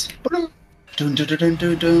 bells. Dun, dun, dun, dun,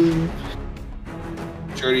 dun, dun.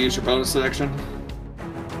 Sure to use your bonus action?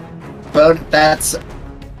 But that's,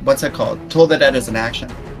 what's it called? Toll the Dead is an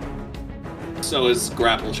action. So is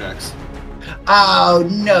grapple checks. Oh,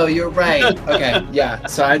 no, you're right. Okay, yeah,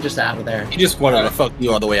 so I'm just out of there. he just wanted to fuck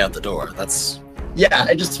you all the way out the door. That's Yeah,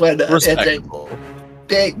 I just went respectable.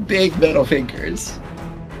 big middle fingers.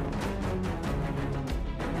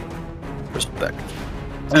 Respect.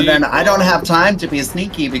 And then I don't have time to be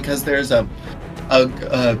sneaky because there's a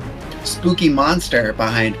spooky monster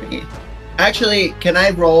behind me. Actually, can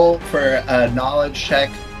I roll for a knowledge check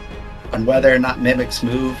on whether or not mimics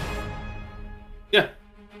move? Yeah.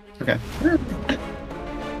 Okay.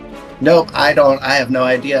 Nope, I don't. I have no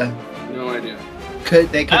idea. No idea.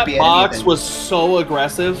 They could That be box anything. was so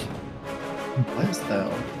aggressive. Was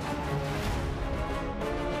though.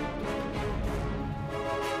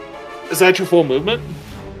 Is that your full movement?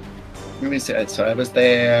 Let me see. So I was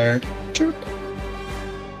there. Chirp.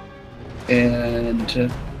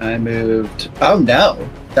 And I moved. Oh no,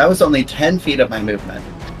 that was only 10 feet of my movement.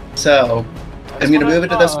 So I'm going to move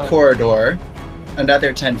into this corridor.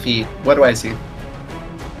 Another 10 feet. What do I see?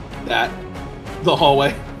 The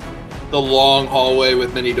hallway. The long hallway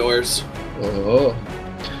with many doors. Oh.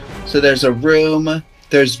 So there's a room.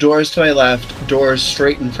 There's doors to my left, doors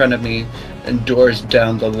straight in front of me, and doors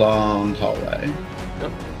down the long hallway.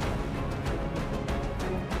 Yep.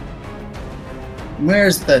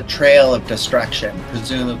 Where's the trail of destruction?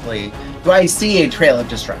 Presumably. Do I see a trail of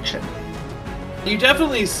destruction? You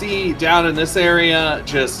definitely see down in this area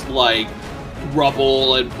just like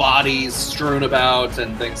rubble and bodies strewn about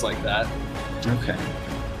and things like that. Okay.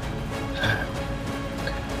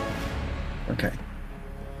 Okay.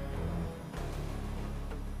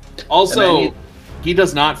 Also, he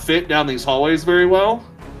does not fit down these hallways very well.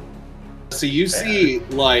 So you see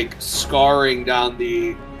like scarring down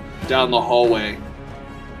the hallway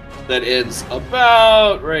that ends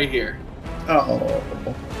about right here. Oh.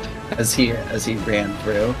 As he ran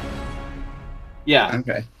through. Yeah.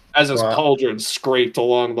 Okay. As his cauldron scraped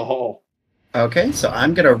along the hall. Okay, so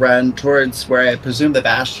I'm gonna run towards where I presume the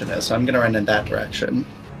bastion is, so I'm gonna run in that direction.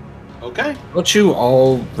 Okay. Don't you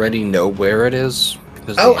already know where it is?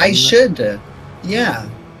 Oh, I should. Yeah.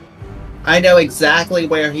 I know exactly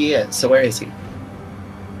where he is. So where is he?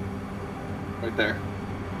 Right there.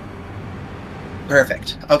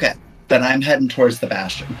 Perfect. Okay. Then I'm heading towards the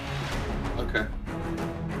bastion. Okay.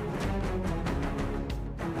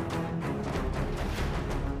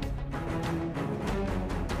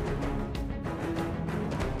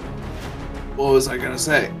 What was I gonna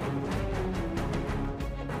say?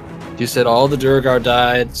 You said all the Durgar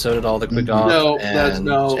died, so did all the Quigoth, No, and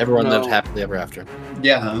everyone lived happily ever after.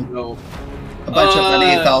 Yeah. No. A bunch of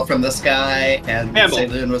money fell from the sky, and Campbell.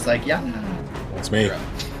 Saloon was like, yeah. That's me.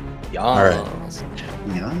 Yeah. All right.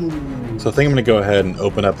 Yeah. So I think I'm going to go ahead and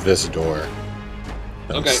open up this door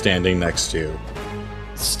that I'm Okay. standing next to.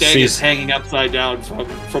 Stag is hanging upside down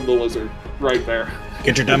from the lizard. Right there.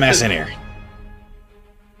 Get your dumb ass in here.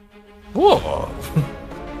 Whoa.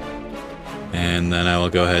 And then I will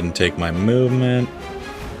go ahead and take my movement.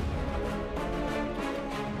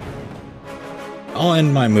 I'll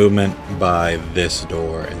end my movement by this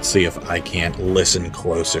door and see if I can't listen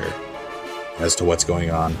closer as to what's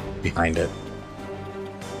going on behind it.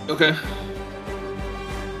 Okay.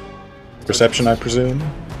 Perception, I presume?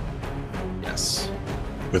 Yes.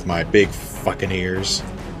 With my big fucking ears.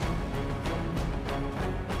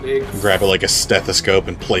 Big. Grab it like a stethoscope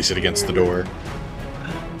and place it against the door.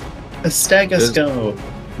 A stethoscope.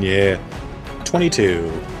 Yeah.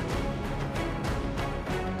 22.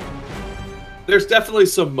 There's definitely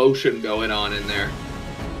some motion going on in there.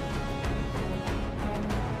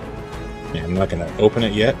 Yeah, I'm not going to open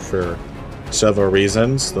it yet for several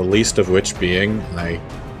reasons, the least of which being I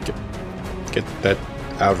get that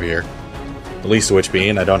out of here. The least of which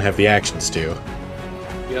being I don't have the actions to.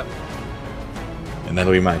 Yep. And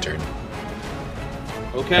that'll be my turn.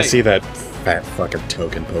 Okay. I see that fat fucking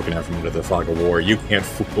token poking out from under the fog of war. You can't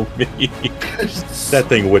fool me. That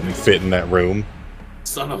thing wouldn't fit in that room.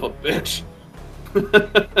 Son of a bitch.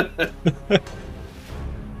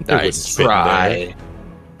 Nice try.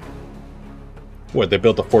 What, they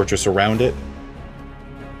built a fortress around it?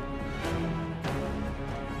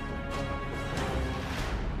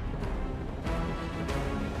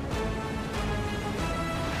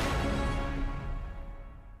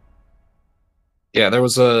 Yeah, there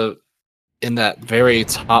was in that very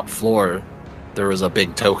top floor, there was a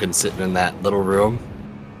big token sitting in that little room.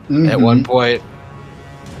 Mm-hmm. At one point.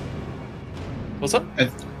 What's up?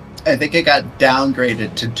 I think it got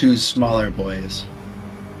downgraded to 2 smaller boys.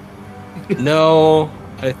 No,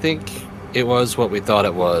 I think it was what we thought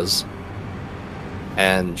it was.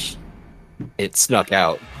 And it snuck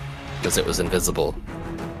out because it was invisible.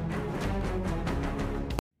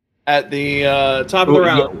 At the top of the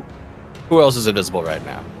round. Who else is invisible right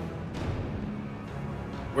now?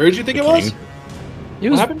 Where did you think The it was? king. He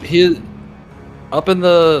What was happened? up in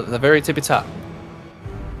the very tippy top.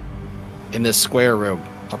 In this square room,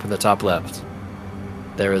 up in the top left.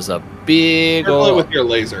 There is a big Circle it old... with your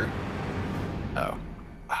laser. Oh.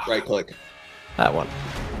 Right click. That one.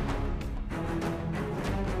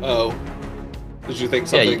 Oh. Did you think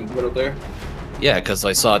Yeah, something went up there? Yeah, because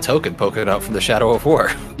I saw a token poking out from the Shadow of War.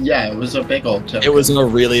 Yeah, it was a big old token. It was a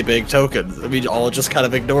really big token. I mean, all just kind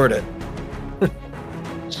of ignored it.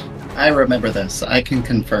 I remember this. I can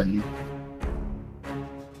confirm.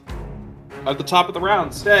 At the top of the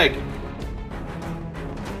round, Stag.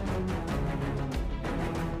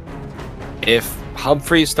 If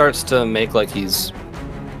Humphrey starts to make like he's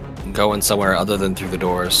going somewhere other than through the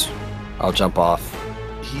doors, I'll jump off.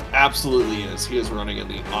 He absolutely is. He is running in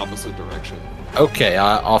the opposite direction. Okay,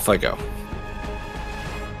 off I go.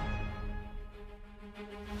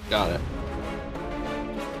 Got it.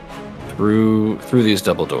 Through these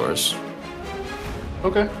double doors.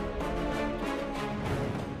 Okay.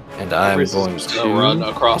 And I'm going to run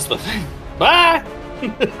across the thing. Bye!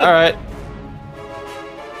 All right.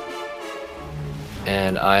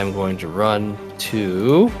 And I'm going to run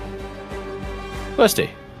to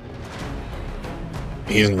Westy.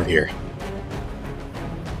 He's not here.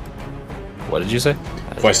 What did you say?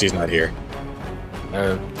 Questy's not here.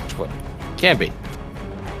 What? Can't be.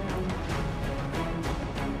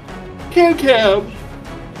 Cam.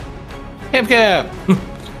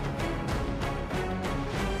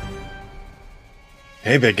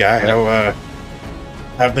 Hey, big guy. How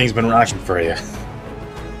have things been rocking for you?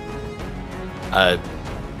 I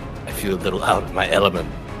feel a little out of my element.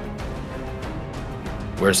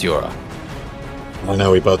 Where's Yora? I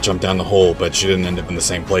know we both jumped down the hole, but she didn't end up in the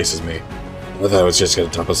same place as me. I thought it was just gonna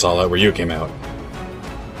dump us all out where you came out.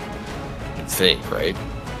 It's fake, right?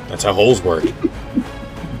 That's how holes work.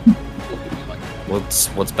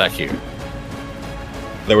 What's back here?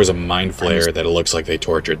 There was a mind flayer that it looks like they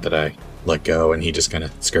tortured that I let go, and he just kind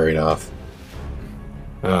of scurried off.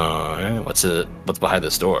 Oh, yeah. What's behind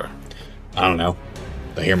this door? I don't know.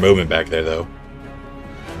 I hear movement back there, though.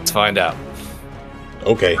 Let's find out.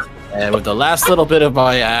 Okay. And with the last little bit of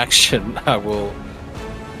my action, I will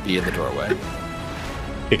be in the doorway.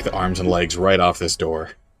 Kick the arms and legs right off this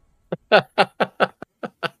door.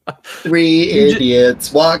 3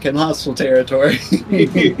 idiots walk in hostile territory.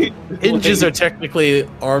 Hinges are technically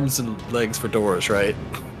arms and legs for doors, right?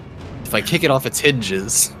 If I kick it off its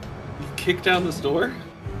hinges. Kick down this door?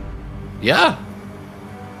 Yeah.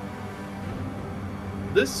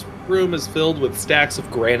 This room is filled with stacks of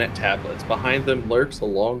granite tablets. Behind them lurks a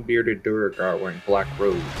long-bearded Duergar wearing black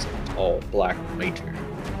robes and a tall black mitre.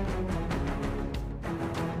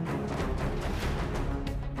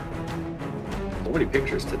 So many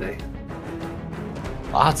pictures today.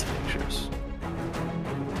 Lots of pictures.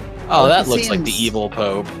 Oh, that looks like the evil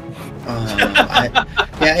Pope.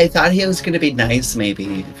 I thought he was going to be nice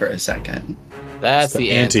maybe for a second. That's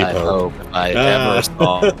the anti-Pope I ever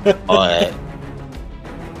saw. But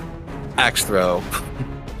axe throw.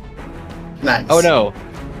 Nice. Oh no.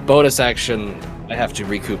 Bonus action. I have to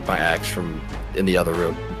recoup my axe from in the other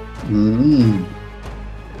room.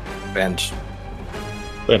 And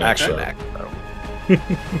action axe throw.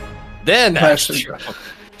 Then axe throw.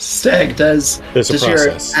 Stag, does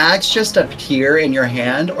your axe just appear in your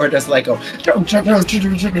hand, or does it like go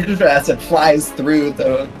as it flies through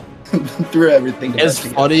through everything? As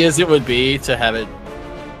funny as it would be to have it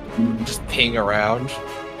just ping around,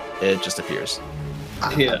 it just appears.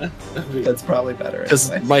 Yeah, that's probably better. Because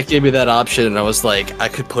anyway. Mike gave me that option, and I was like, I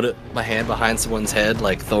could put my hand behind someone's head,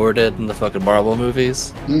 like Thor did in the fucking Marvel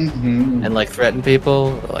movies, and like threaten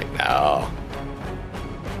people. Like, no.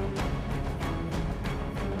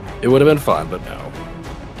 It would have been fun, but no.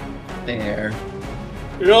 There.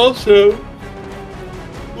 And also,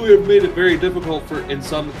 we have made it very difficult in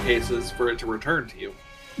some cases, for it to return to you.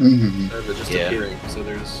 Instead of just appearing. So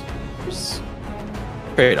there's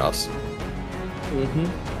trade-offs.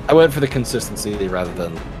 I went for the consistency rather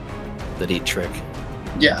than the neat trick.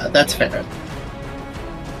 Yeah, that's fair.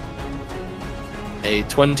 A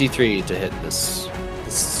 23 to hit this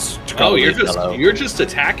oh, you're just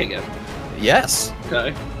attacking it. Yes.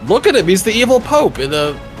 Okay. Look at him. He's the evil Pope in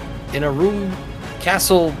a room,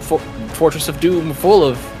 castle, fortress of doom full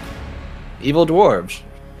of evil dwarves.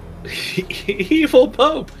 Evil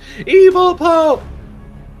Pope. Evil Pope.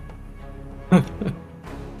 All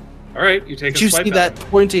right, you take. Did you see that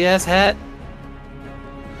pointy ass hat?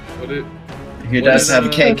 He does have a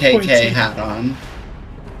KKK hat on.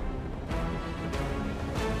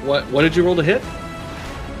 What did you roll to hit?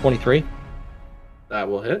 23. That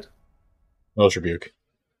will hit. Welsh rebuke.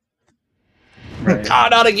 Right. Ah,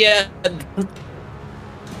 not again!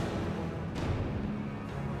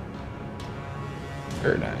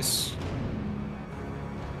 Very nice.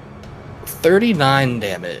 39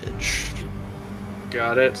 damage.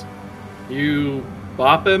 Got it. You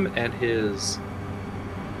bop him, and his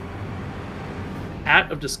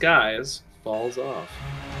hat of disguise falls off.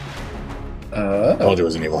 I told you it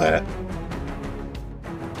was an evil hat.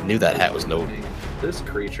 I knew that hat was no. This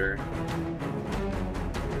creature.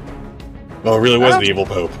 Well, it really was the evil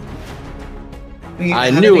Pope. I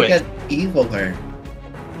knew it. Get eviler.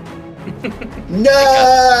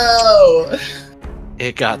 No!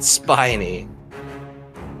 It got spiny.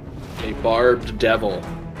 A barbed devil.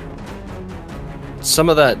 Some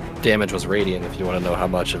of that damage was radiant, if you want to know how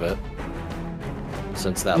much of it.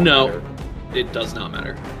 Since that No, it does not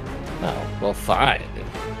matter. Oh, well, fine.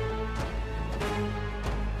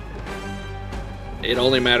 It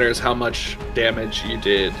only matters how much damage you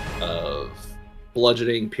did of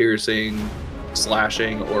bludgeoning, piercing,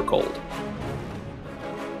 slashing, or cold.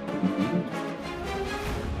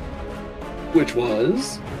 Which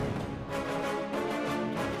was...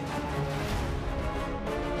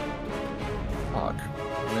 Fuck.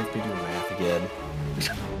 Make me do math again.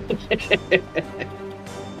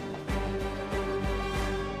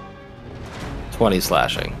 20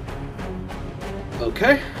 slashing.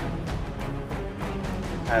 Okay.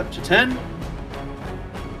 Add to 10.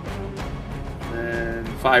 And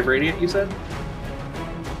 5 radiant, you said?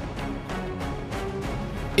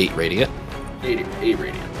 8 radiant. 8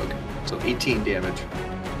 radiant, okay. So 18 damage.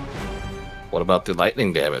 What about the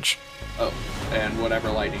lightning damage? Oh, and whatever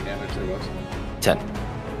lightning damage there was. 10.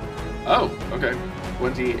 Oh, okay.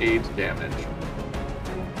 28 damage.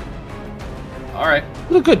 Alright.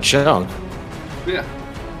 A good chunk. Yeah.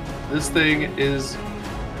 This thing is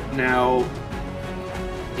now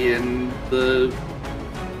in the...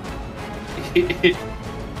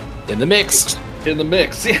 In the mix. in the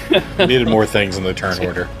mix, yeah. We needed more things in the turn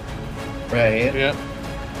order. Right. Yeah.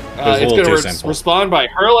 was a It's little going too to simple. respond by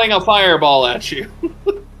hurling a fireball at you.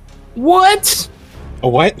 What? A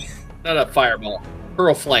what? Not a fireball.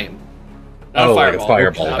 Hurl flame. Not Oh, a like a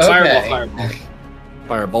fireball. fireball. Not Okay. fireball.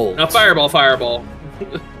 Firebolt. Not fireball.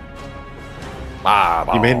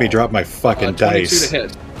 You made me drop my fucking 22 dice. to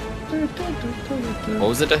hit. What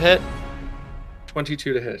was it to hit?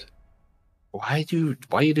 22 to hit. Why you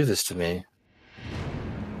do this to me?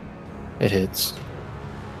 It hits.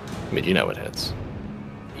 I mean, you know it hits.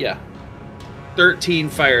 Yeah. 13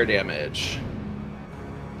 fire damage.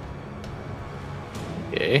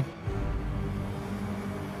 Okay.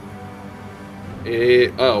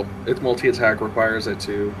 Its multi-attack requires it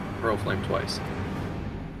to hurl flame twice.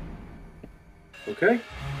 Okay.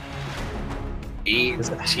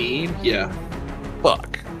 18? Yeah.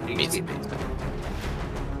 Fuck. 18.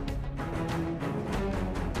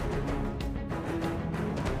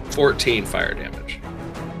 14 fire damage.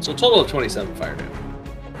 So a total of 27 fire damage.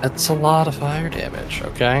 That's a lot of fire damage,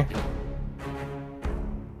 okay?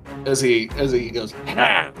 As he goes,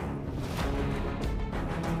 ha!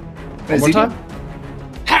 One more time?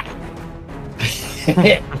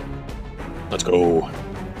 Let's go.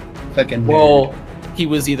 Fucking Well, he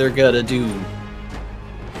was either gonna do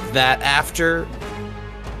that after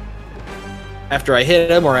I hit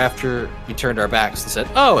him, or after we turned our backs and said,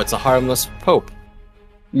 "Oh, it's a harmless pope."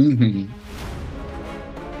 Mm-hmm.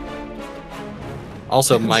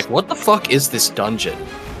 Also, Mike, what the fuck is this dungeon?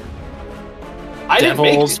 I didn't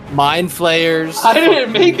make Devils, it. mind flayers. I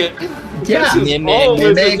didn't make it. Yeah. This is Mimic, all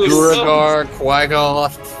Wizards Mimic, of Duragar,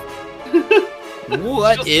 Quaggoth.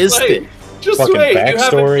 What Just is wait. this? Just Fucking wait. You haven't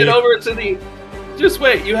backstory. been over to the. Just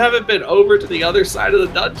wait. You haven't been over to the other side of the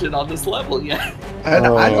dungeon on this level yet. I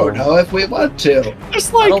don't know if we want to.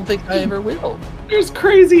 There's I like don't think I ever will. there's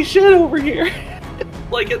crazy shit over here.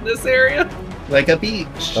 Like in this area. Like a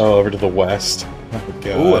beach. Oh, over to the west. Oh,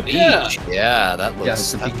 God. Ooh, a beach. Yeah. Yeah, that looks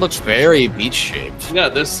Yes, a that beach. looks very beach shaped. Yeah.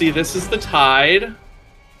 This is the tide. And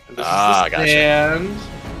this is the Gotcha. sand.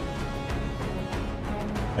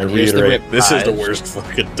 I Here's the reiterate, rip this is the tide. worst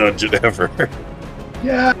fucking dungeon ever.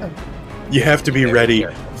 Yeah. You have to be ready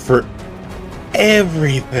for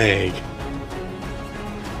everything.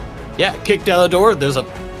 Yeah, kick down the door. There's a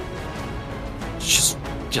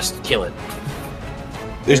just kill it.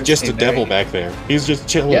 There's just a Hey, devil Barry. back there. He's just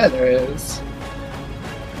chilling. Yeah, there is.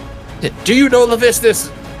 Do you know the business?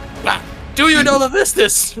 Bah. Do you know the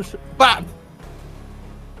business? Bah.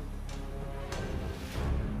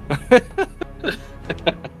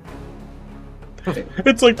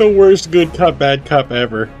 It's like the worst good cop, bad cop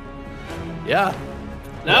ever. Yeah.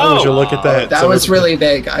 Oh, would you look at that? That So was much- really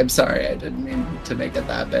big. I'm sorry. I didn't mean to make it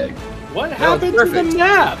that big. What happened to the perfect.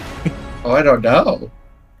 map? Oh, I don't know.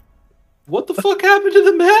 What the fuck happened to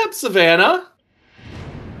the map, Savannah?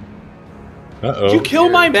 Uh-oh. Did you kill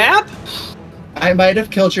my map? I might have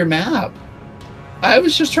killed your map. I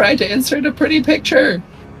was just trying to insert a pretty picture.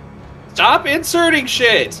 Stop inserting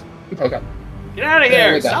shit. Okay. Get out of There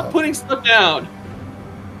here. we go. Stop putting stuff down.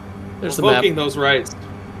 There's the map. Revoking those rights.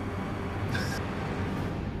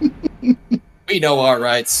 We know our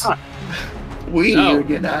rights. We No.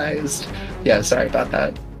 unionized. Yeah, sorry about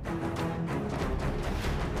that.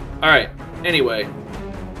 All right. Anyway.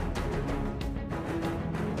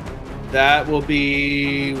 That will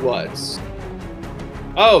be what?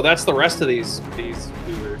 Oh, that's the rest of these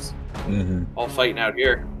looters. Mm-hmm. All fighting out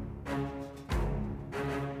here.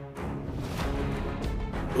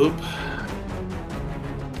 Boop.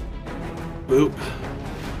 Boop.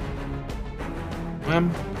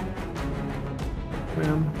 Swim.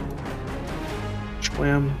 Swim.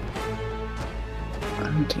 Swim.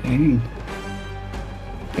 Oh, dang.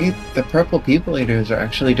 Hey, the purple people eaters are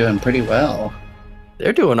actually doing pretty well.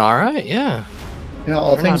 They're doing all right, yeah. Yeah,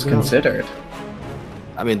 all They're things not doing- considered.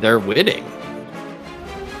 I mean, they're winning.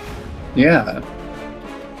 Yeah.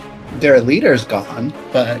 Their leader's gone,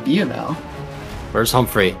 but you know. Where's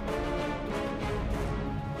Humphrey?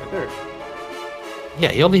 There.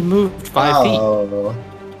 Yeah, he only moved 5 feet. Oh.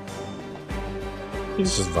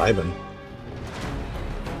 He's just vibing.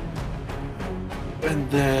 And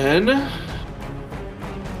then.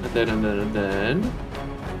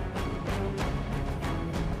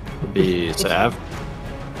 Be Sav.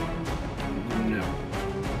 No.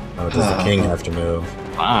 Oh, does the king have to move?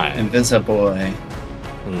 Fine. Invisible.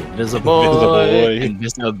 Invisible.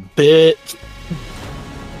 Invisible bitch.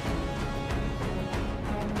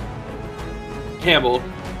 Campbell,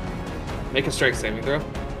 make a strength saving throw.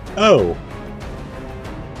 Oh.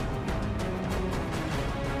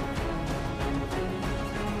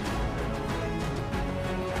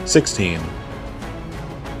 $16.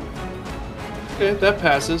 Okay, that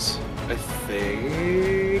passes. I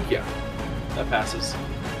think. Yeah, that passes.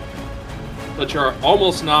 But you're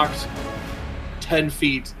almost knocked 10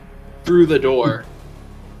 feet through the door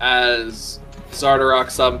as Xardorok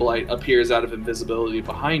Sunblight appears out of invisibility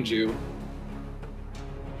behind you.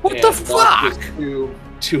 What the fuck?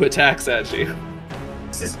 Two attacks at you.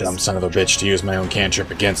 You dumb son of a bitch to use my own cantrip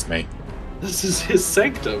against me. This is his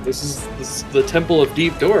sanctum. This is the Temple of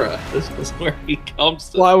Deep Dora. This is where he comes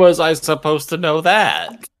to. Why was I supposed to know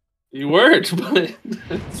that? You weren't, but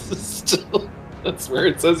that's where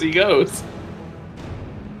it says he goes.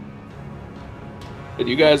 And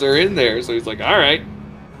you guys are in there, so he's like, all right.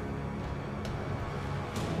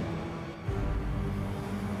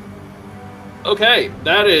 Okay,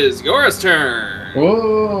 that is yours turn.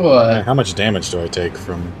 Whoa. How much damage do I take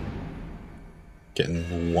from getting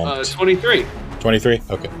whumped? 23. 23?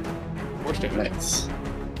 Okay. Force damage. Nice.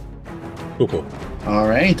 Cool. All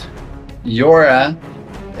right. Yora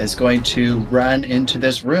is going to run into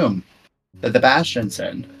this room that the Bastion's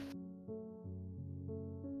in.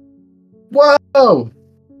 Whoa!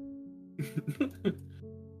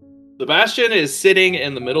 The Bastion is sitting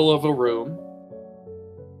in the middle of a room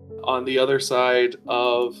on the other side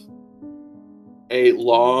of a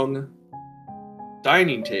long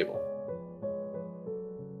dining table.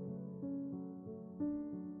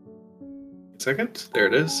 Second, there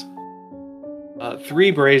it is.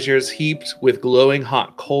 3 braziers heaped with glowing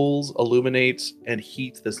hot coals illuminate and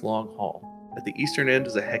heat this long hall. At the eastern end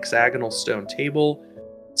is a hexagonal stone table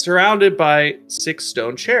surrounded by 6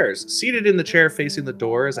 stone chairs. Seated in the chair facing the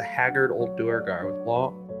door is a haggard old Duergar with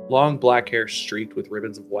long black hair streaked with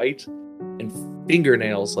ribbons of white and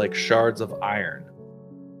fingernails like shards of iron.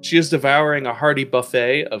 She is devouring a hearty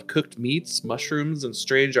buffet of cooked meats, mushrooms, and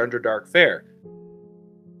strange underdark fare.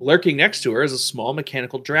 Lurking next to her is a small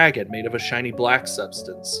mechanical dragon made of a shiny black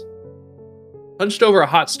substance. Hunched over a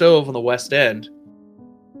hot stove on the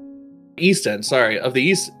east end of the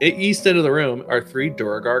east end of the room are 3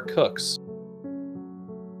 Duergar cooks.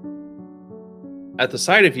 At the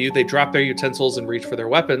sight of you, they drop their utensils and reach for their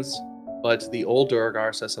weapons, but the old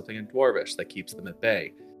Duergar says something in Dwarvish that keeps them at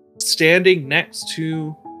bay. Standing next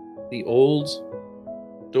to the old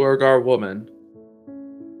Duergar woman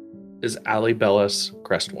is Alibellis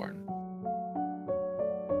Crestworn.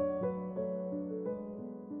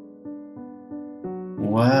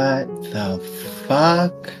 What the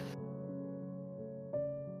fuck?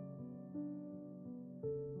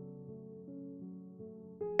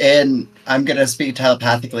 And I'm gonna speak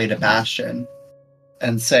telepathically to Bastion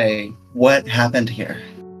and say, what happened here?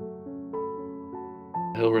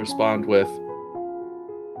 He'll respond with,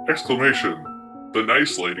 Exclamation. The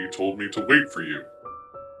nice lady told me to wait for you.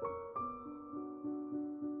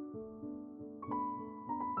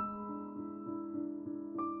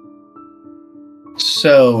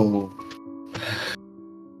 So...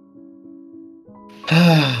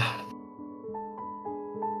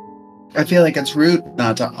 I feel like it's rude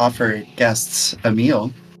not to offer guests a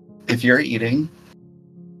meal if you're eating.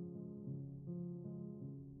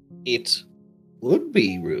 it would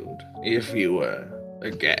be rude if you were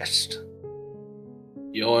a guest.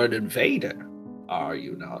 You're an invader, are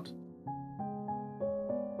you not?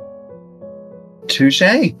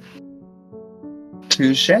 Touche.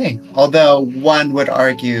 Touche. Although one would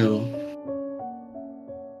argue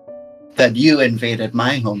that you invaded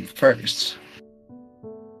my home first.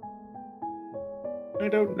 I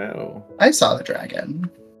don't know. I saw the dragon.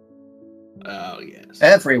 Oh, yes.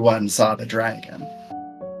 Everyone saw the dragon.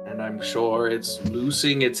 And I'm sure it's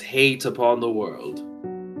loosing its hate upon the world.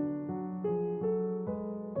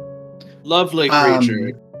 Lovely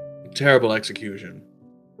creature. Terrible execution.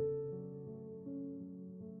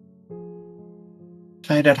 I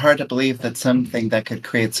find it hard to believe that something that could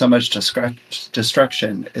create so much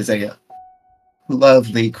destruction is a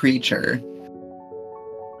lovely creature.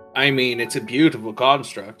 I mean, it's a beautiful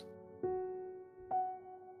construct.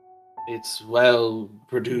 It's well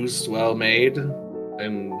produced, well made,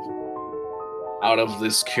 and out of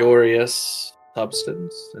this curious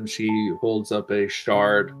substance. And she holds up a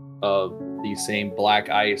shard of the same black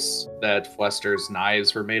ice that Fwester's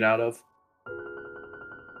knives were made out of.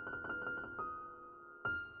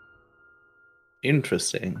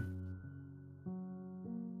 Interesting.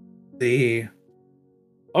 The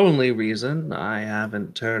only reason I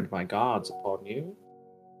haven't turned my gods upon you,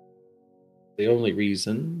 the only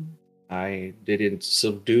reason I didn't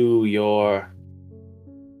subdue your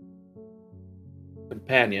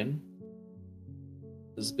companion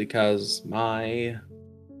is because my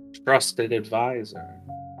trusted advisor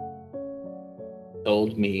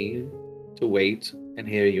told me to wait and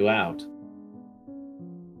hear you out.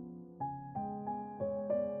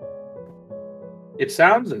 It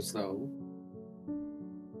sounds as though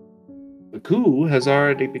the coup has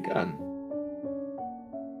already begun.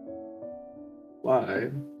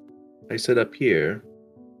 Why? I sit up here,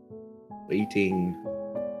 waiting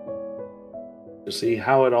to see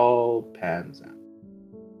how it all pans out.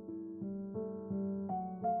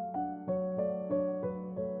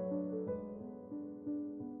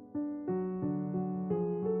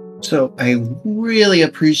 So I really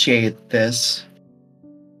appreciate this.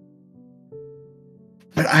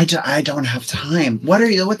 But I don't have time. What are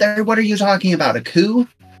you talking about? A coup?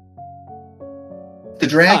 The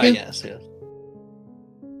dragon? Yes.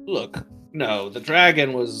 Look, no, the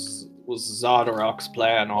dragon was Xardorok's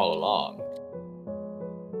plan all along.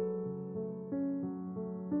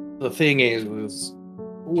 The thing is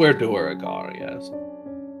we're Duragar, yes.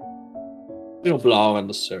 We don't belong on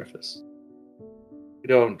the surface. We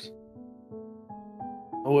don't.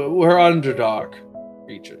 We're Underdark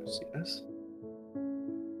creatures, yes.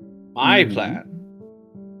 My plan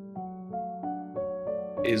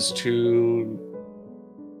is to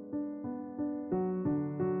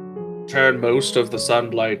turn most of the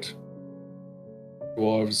Sunblight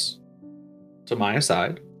dwarves to my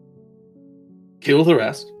side, kill the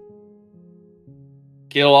rest,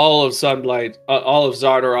 kill all of Sunblight, all of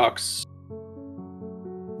Xardorok's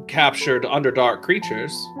captured Underdark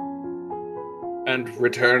creatures, and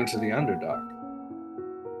return to the Underdark.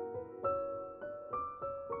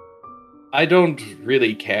 I don't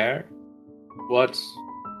really care what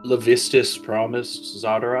Levistus promised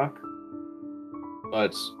Xardorok,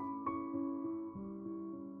 but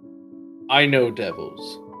I know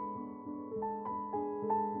devils,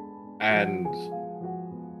 and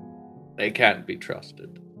they can't be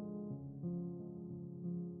trusted.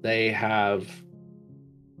 They have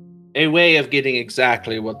a way of getting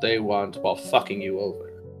exactly what they want while fucking you over.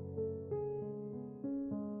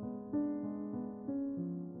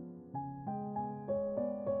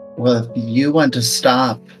 Well, if you want to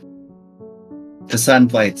stop the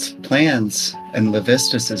Sunblight's plans and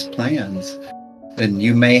Levistus's plans, then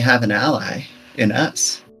you may have an ally in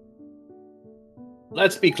us.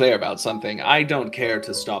 Let's be clear about something. I don't care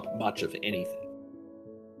to stop much of anything.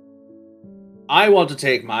 I want to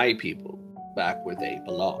take my people back where they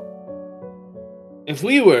belong. If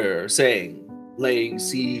we were, saying, laying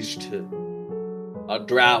siege to a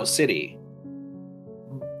drow city,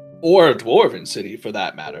 or a dwarven city for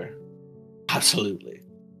that matter, absolutely.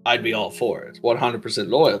 I'd be all for it. 100%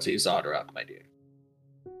 loyalty, Xardorok, my dear.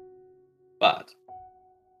 But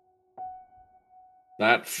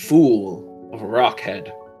that fool of a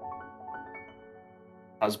Rockhead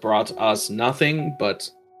has brought us nothing but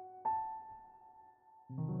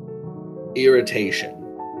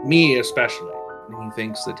irritation. Me especially. He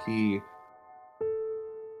thinks that he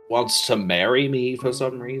wants to marry me for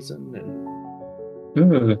some reason,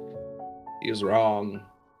 and he is wrong.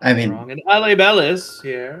 I mean, wrong. And Ale Bellis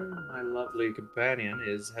here, my lovely companion,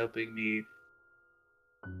 is helping me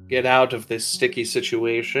get out of this sticky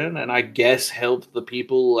situation, and I guess help the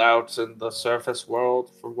people out in the surface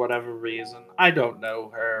world for whatever reason. I don't know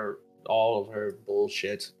her, all of her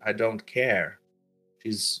bullshit. I don't care.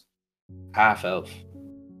 She's half-elf.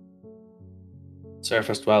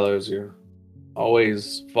 Surface dwellers, you're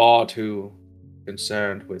always far too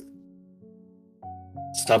concerned with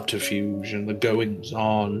subterfuge and the goings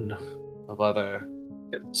on of other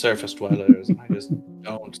surface dwellers, and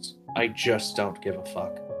I just don't give a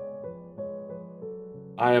fuck.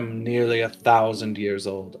 I am nearly 1,000 years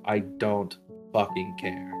old. I don't fucking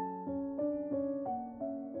care.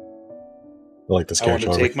 I like this I want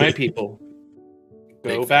character. to take my people,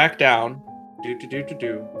 go back down,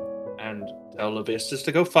 and tell Levistus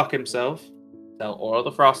to go fuck himself, tell Aura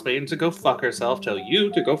the Frostbane to go fuck herself, tell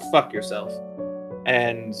you to go fuck yourself,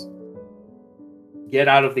 and get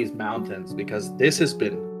out of these mountains, because this has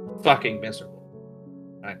been fucking miserable.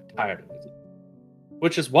 I'm tired of it.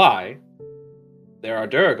 Which is why there are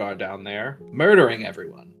Duragar down there murdering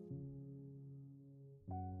everyone.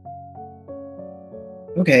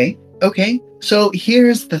 Okay. So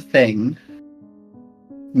here's the thing,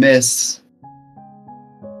 Miss.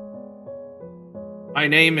 My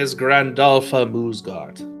name is Grandalfa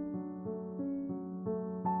Moosgard.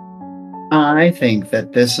 I think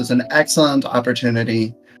that this is an excellent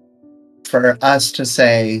opportunity for us to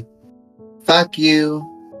say, fuck you,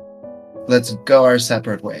 let's go our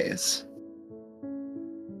separate ways.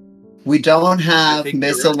 We don't have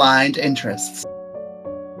misaligned interests.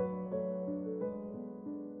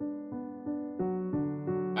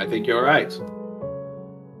 I think you're right.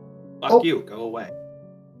 Fuck you, go away.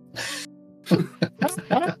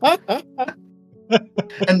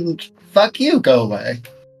 And fuck you, go away.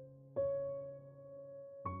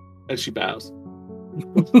 And she bows.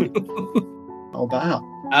 Oh, wow.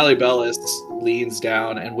 Alibellis leans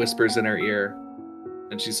down and whispers in her ear.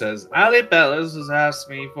 And she says, Alibellis has asked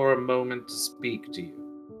me for a moment to speak to you.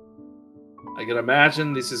 I can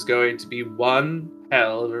imagine this is going to be one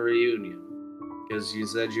hell of a reunion. Because you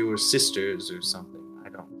said you were sisters or something.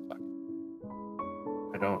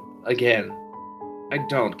 I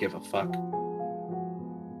don't give a fuck.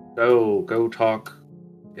 Go talk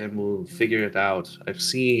and we'll figure it out. I've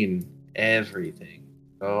seen everything.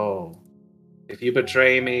 If you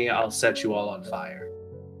betray me, I'll set you all on fire.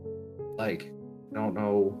 I don't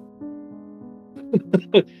know.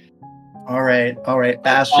 All right,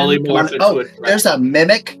 Bastion. There's a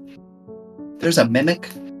mimic.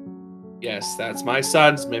 Yes, that's my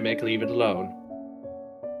son's mimic. Leave it alone.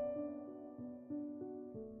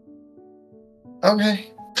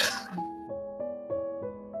 Okay.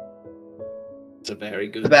 It's a very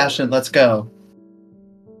good Sebastian, let's go.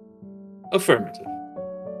 Affirmative.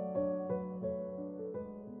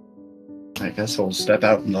 I guess we'll step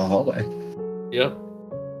out in the hallway. Yep.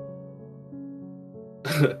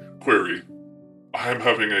 Query. I'm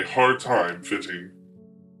having a hard time fitting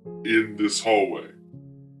in this hallway.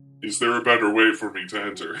 Is there a better way for me to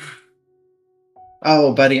enter?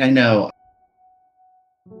 Oh, buddy, I know.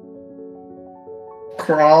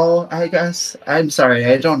 Crawl, I guess. I'm sorry,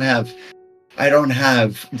 I don't have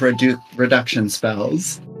reduction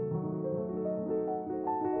spells.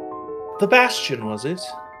 The Bastion, was it?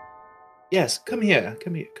 Yes, come here.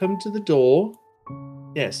 Come to the door.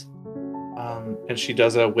 Yes. And she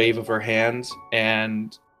does a wave of her hand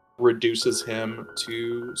and reduces him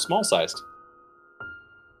to small-sized.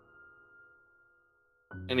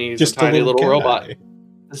 And he's just a tiny little robot.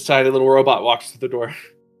 This tiny little robot walks through the door.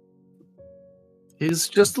 He's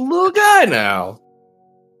just a little guy now.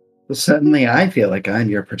 Well, suddenly I feel like I'm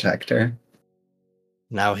your protector.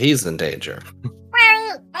 Now he's in danger.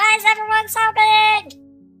 Why is everyone so big?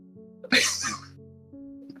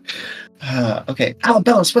 Okay.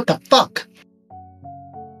 Alibellis, what the fuck?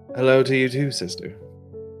 Hello to you too, sister.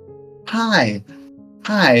 Hi.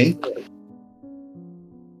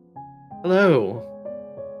 Hello.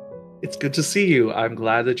 It's good to see you. I'm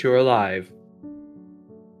glad that you're alive.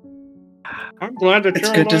 I'm glad that It's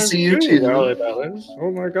you're good alive to see you too. Alibellis.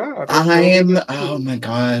 Oh my god. Oh my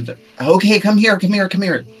god. Okay, come here. She gives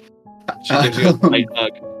you a tight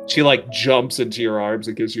hug. She jumps into your arms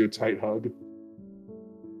and gives you a tight hug.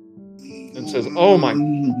 And says, oh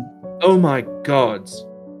my gods.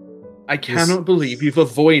 I cannot believe you've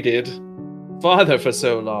avoided Father for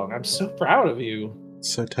so long. I'm so proud of you.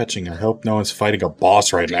 So touching. I hope no one's fighting a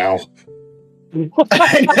boss right now. No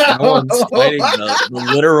one's fighting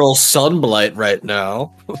the literal sunblight right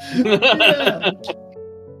now.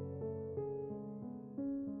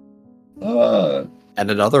 And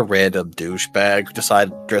another random douchebag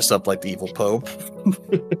decided to dress up like the evil Pope.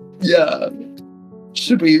 Yeah.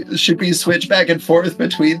 Should we switch back and forth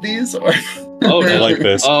between these, or? Oh, I like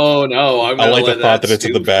this. Oh no! I like the thought that it's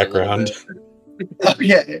in the background.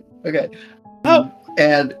 Okay. Help!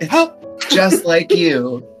 And it's just like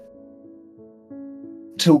you.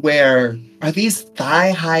 To wear, are these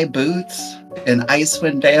thigh-high boots in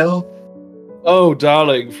Icewind Dale? Oh,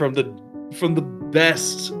 darling, from the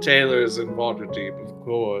best tailors in Waterdeep, of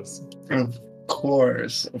course. Of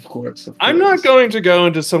course. I'm not going to go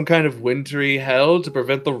into some kind of wintry hell to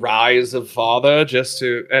prevent the rise of Father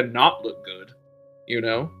and not look good, you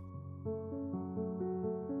know?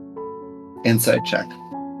 Insight check.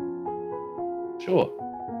 Sure.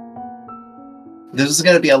 There's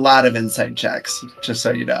going to be a lot of insight checks, just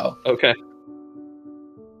so you know. Okay.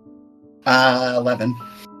 11.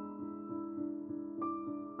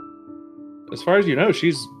 As far as you know,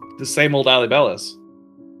 she's the same old Alibellis.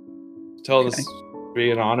 Telling us,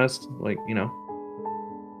 being honest, like, you know.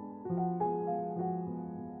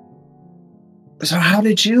 So how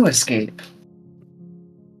did you escape?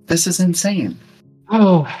 This is insane.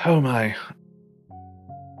 Oh my.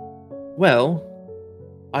 Well,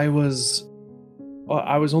 I was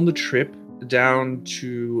on the trip down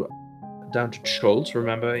to Choltz.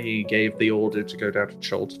 Remember, he gave the order to go down to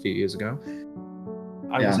Choltz a few years ago.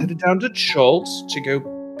 I was headed down to Choltz to go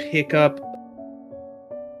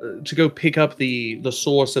pick up the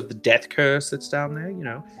source of the death curse that's down there. You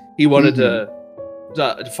know, he wanted to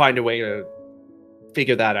find a way to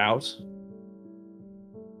figure that out,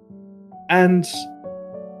 and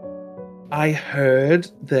I heard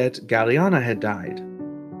that Galliana had died,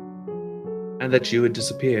 and that you had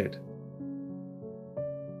disappeared,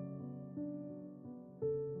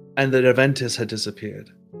 and that Aventus had disappeared,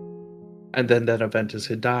 and then that Aventus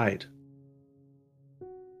had died.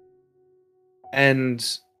 And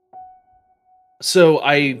so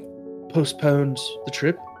I postponed the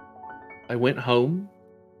trip. I went home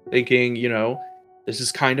thinking, you know, this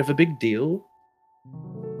is kind of a big deal.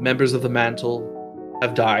 Members of the Mantle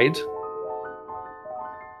have died.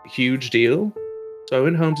 Huge deal. So I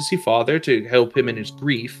went home to see Father to help him in his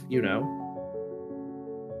grief, you know.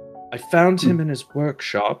 I found him in his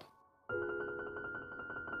workshop,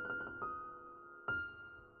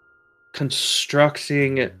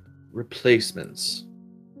 constructing replacements.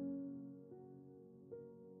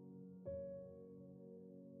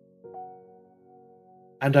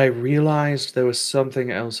 And I realized there was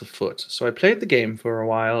something else afoot. So I played the game for a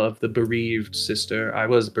while of the bereaved sister. I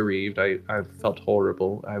was bereaved. I felt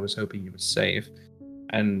horrible. I was hoping you were safe.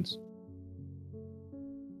 And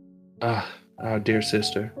our dear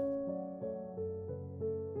sister.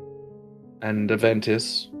 And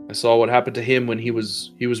Aventus. I saw what happened to him when he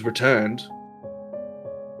was returned.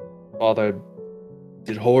 Father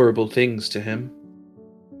did horrible things to him.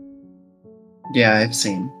 Yeah, I've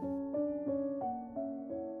seen.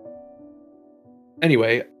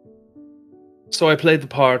 Anyway, so I played the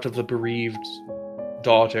part of the bereaved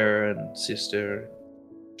daughter and sister,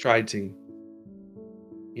 tried to,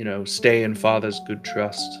 you know, stay in Father's good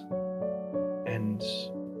trust. And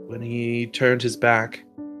when he turned his back,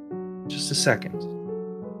 just a second,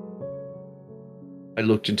 I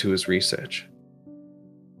looked into his research.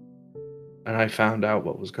 And I found out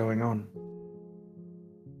what was going on.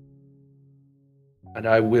 And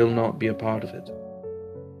I will not be a part of it.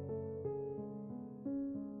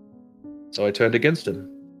 So I turned against him.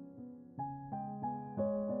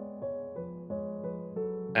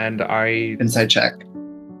 And I... Inside check.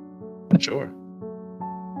 Sure.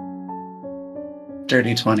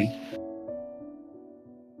 Dirty 20.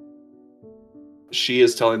 She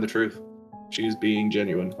is telling the truth. She's being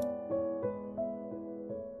genuine.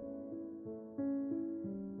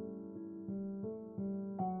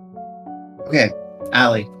 Okay,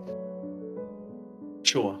 Allie.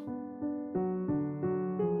 Sure.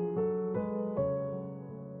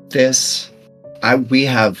 We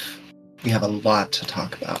have a lot to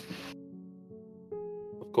talk about.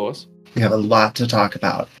 Of course. We have a lot to talk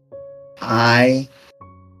about. My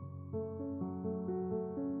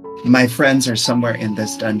friends are somewhere in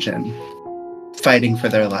this dungeon, fighting for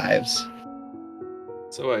their lives.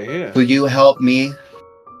 So I hear. Will you help me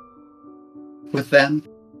with them?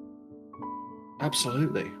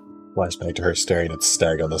 Absolutely. Flashback to her staring at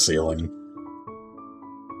Stag on the ceiling.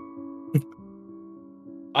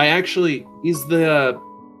 I actually... Is the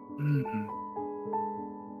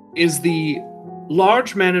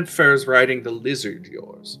large man in furs riding the lizard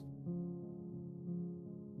yours?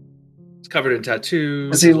 It's covered in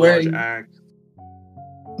tattoos. Is he wearing... a large axe.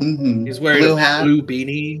 Mm-hmm. He's wearing blue a hat? blue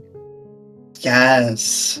beanie.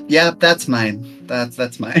 Yes. Yep, that's mine.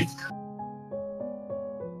 That's mine.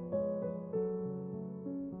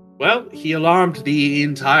 Well, he alarmed the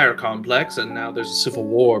entire complex, and now there's a civil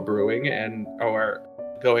war brewing or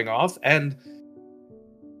going off, and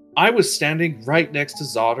I was standing right next to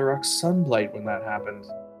Xardorok's Sunblight when that happened.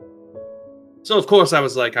 So of course I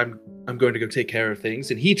was like, I'm going to go take care of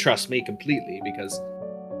things, and he trusts me completely because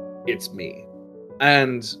it's me.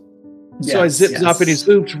 And So I zipped up and he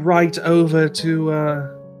zooped right over to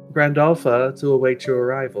Grandalfa to await your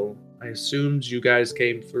arrival. I assumed you guys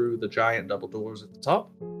came through the giant double doors at the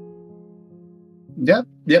top. Yep.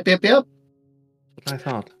 I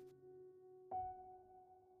thought.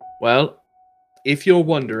 Well, if you're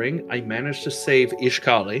wondering, I managed to save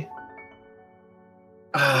Ishkali.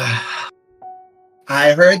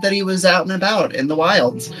 I heard that he was out and about in the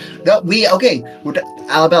wilds. No,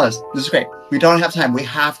 Alabellas, this is great. We don't have time. We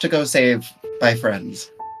have to go save my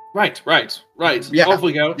friends. Right. Yeah. Off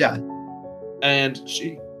we go. Yeah. And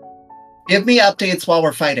she... Give me updates while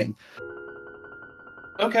we're fighting.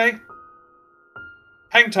 Okay.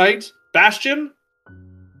 Hang tight. Bastion,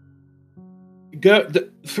 go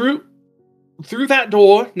through that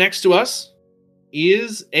door next to us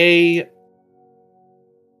is a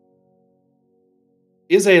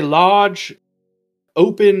large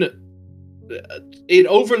open, it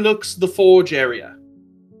overlooks the forge area.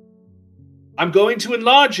 I'm going to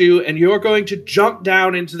enlarge you and you're going to jump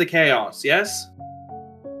down into the chaos, yes?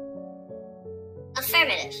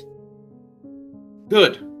 Affirmative.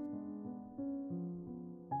 Good.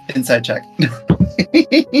 Inside check.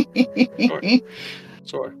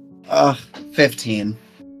 Sure. 15.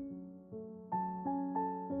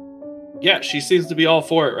 Yeah, she seems to be all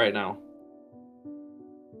for it right now.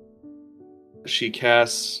 She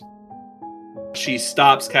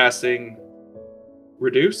stops casting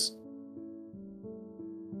Reduce.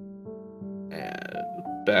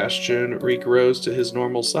 And Bastion regrows to his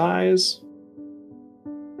normal size.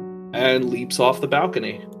 And leaps off the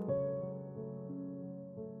balcony.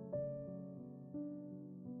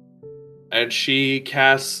 And she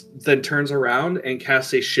then turns around and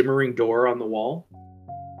casts a shimmering door on the wall.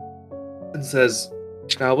 And says,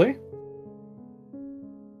 shall we?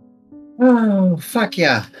 Oh, fuck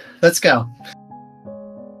yeah. Let's go.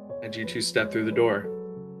 And you two step through the door.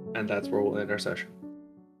 And that's where we'll end our session.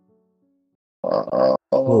 Oh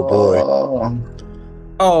boy.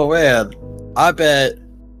 Oh man. I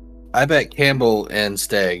bet Campbell and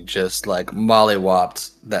Steg just like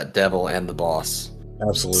mollywopped that devil and the boss.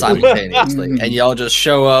 Absolutely. Simultaneously. And y'all just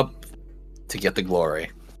show up to get the glory.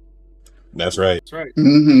 That's right. That's right.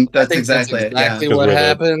 Mm-hmm. That's I think exactly it. Yeah. what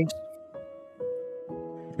happened.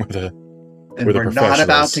 And we're not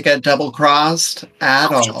about to get double crossed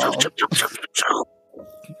at all.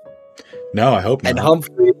 No, I hope not. And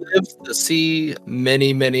Humphrey lives to see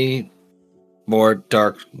many, many more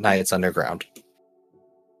dark nights underground.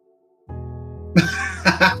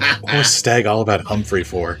 What was Stag all about Humphrey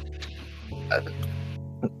for?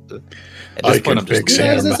 I can fix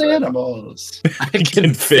him. Animals. I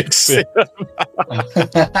can fix him.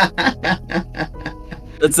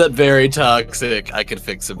 That's that very toxic I can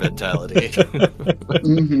fix him mentality.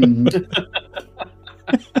 Mm-hmm.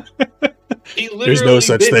 There's no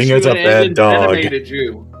such thing as a bad dog.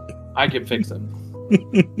 You. I can fix him.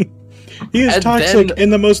 He is And toxic then-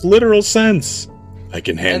 in the most literal sense. I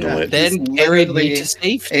can handle it. Then He's carried me literally to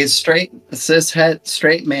safety. A cishet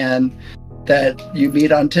straight man that you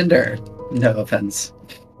meet on Tinder. No offense.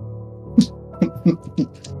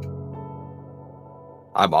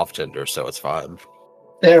 I'm off Tinder, so it's fine.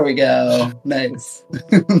 There we go. Nice.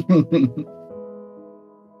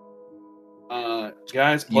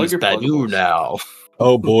 Guys, plug Use your Badu pluggables. now.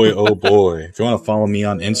 Oh boy, oh boy. If you want to follow me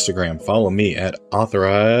on Instagram, follow me at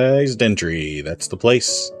Authorized Entry. That's the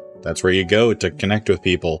place. That's where you go to connect with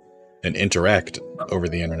people and interact over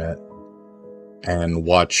the internet. And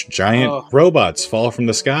watch giant robots fall from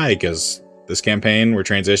the sky, because this campaign, we're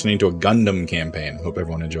transitioning to a Gundam campaign. Hope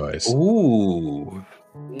everyone enjoys. Ooh.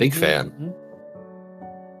 Big fan. Mhm.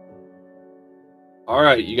 All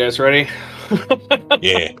right, you guys ready?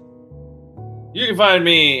 Yeah. You can find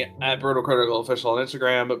me at Brutal Critical Official on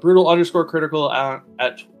Instagram, but Brutal_Critical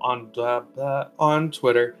on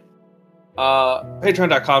Twitter.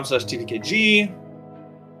 Patreon.com/TVKG.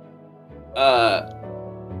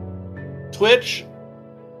 Twitch,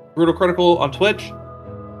 Brutal Critical on Twitch.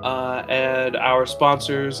 And our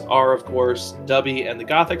sponsors are, of course, Dubby and the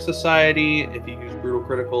Gothic Society. If you use Brutal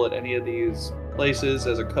Critical at any of these places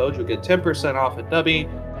as a code, you'll get 10% off at Dubby.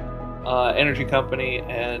 Energy Company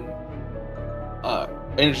and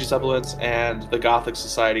energy supplements, and the Gothic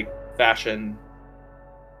Society fashion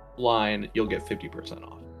line, you'll get 50%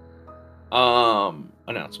 off.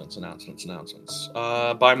 Announcements.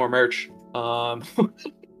 Buy more merch.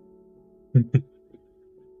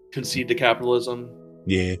 Concede to capitalism.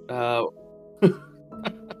 Yeah.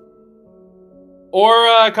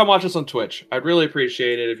 Or come watch us on Twitch. I'd really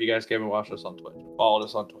appreciate it if you guys came and watched us on Twitch. Followed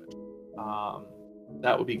us on Twitch.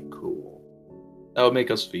 That would be cool. That would make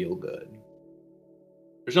us feel good.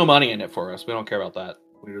 There's no money in it for us. We don't care about that.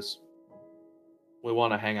 We just We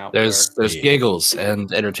want to hang out. There's giggles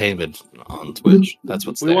and entertainment on Twitch. That's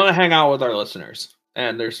what's we want to hang out with our listeners,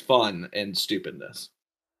 and there's fun and stupidness.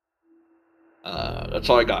 That's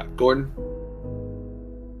all I got. Gordon?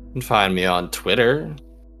 You can find me on Twitter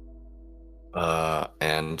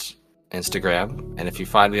and Instagram. And if you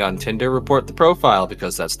find me on Tinder, report the profile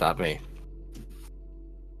because that's not me.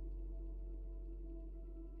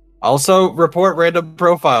 Also, report random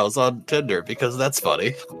profiles on Tinder because that's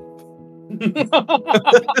funny.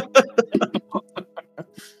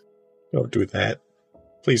 Don't do that.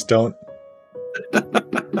 Please don't.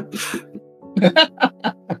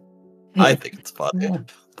 I think it's funny.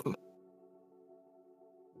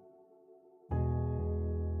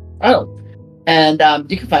 Oh, and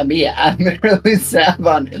you can find me at MerrilySav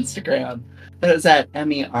on Instagram. That is at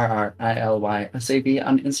MERRILYSAV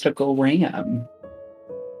on Instagram.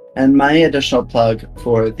 And my additional plug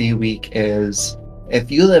for the week is,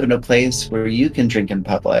 if you live in a place where you can drink in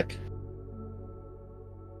public,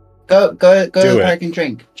 go to the park and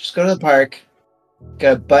drink. Just go to the park,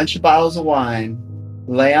 get a bunch of bottles of wine,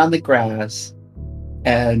 lay on the grass,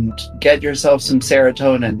 and get yourself some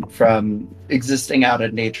serotonin from existing out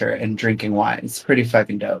in nature and drinking wine. It's pretty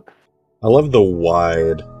fucking dope. I love the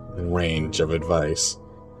wide range of advice.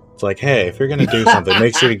 It's like, hey, if you're going to do something,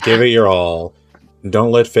 make sure to give it your all.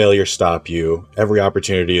 Don't let failure stop you. Every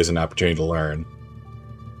opportunity is an opportunity to learn.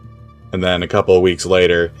 And then a couple of weeks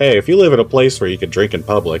later, hey, if you live in a place where you can drink in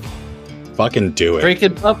public, fucking do it. Drink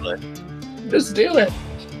in public. Just do it.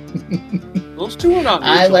 Those two are not.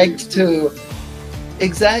 I like to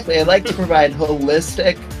provide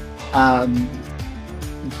holistic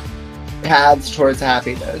paths towards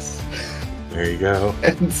happiness. There you go.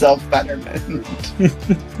 And self-betterment.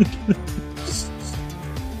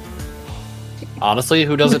 Honestly,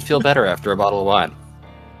 who doesn't feel better after a bottle of wine?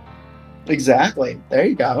 Exactly. There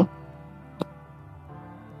you go.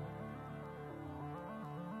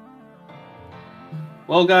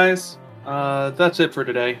 Well, guys, that's it for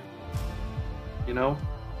today. You know,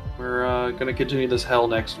 we're going to continue this hell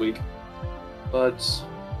next week. But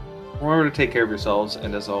remember to take care of yourselves,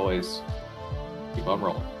 and as always, keep on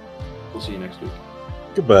rolling. We'll see you next week.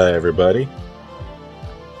 Goodbye, everybody.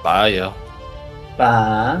 Bye, yo.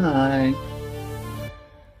 Bye.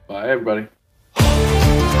 Bye, everybody.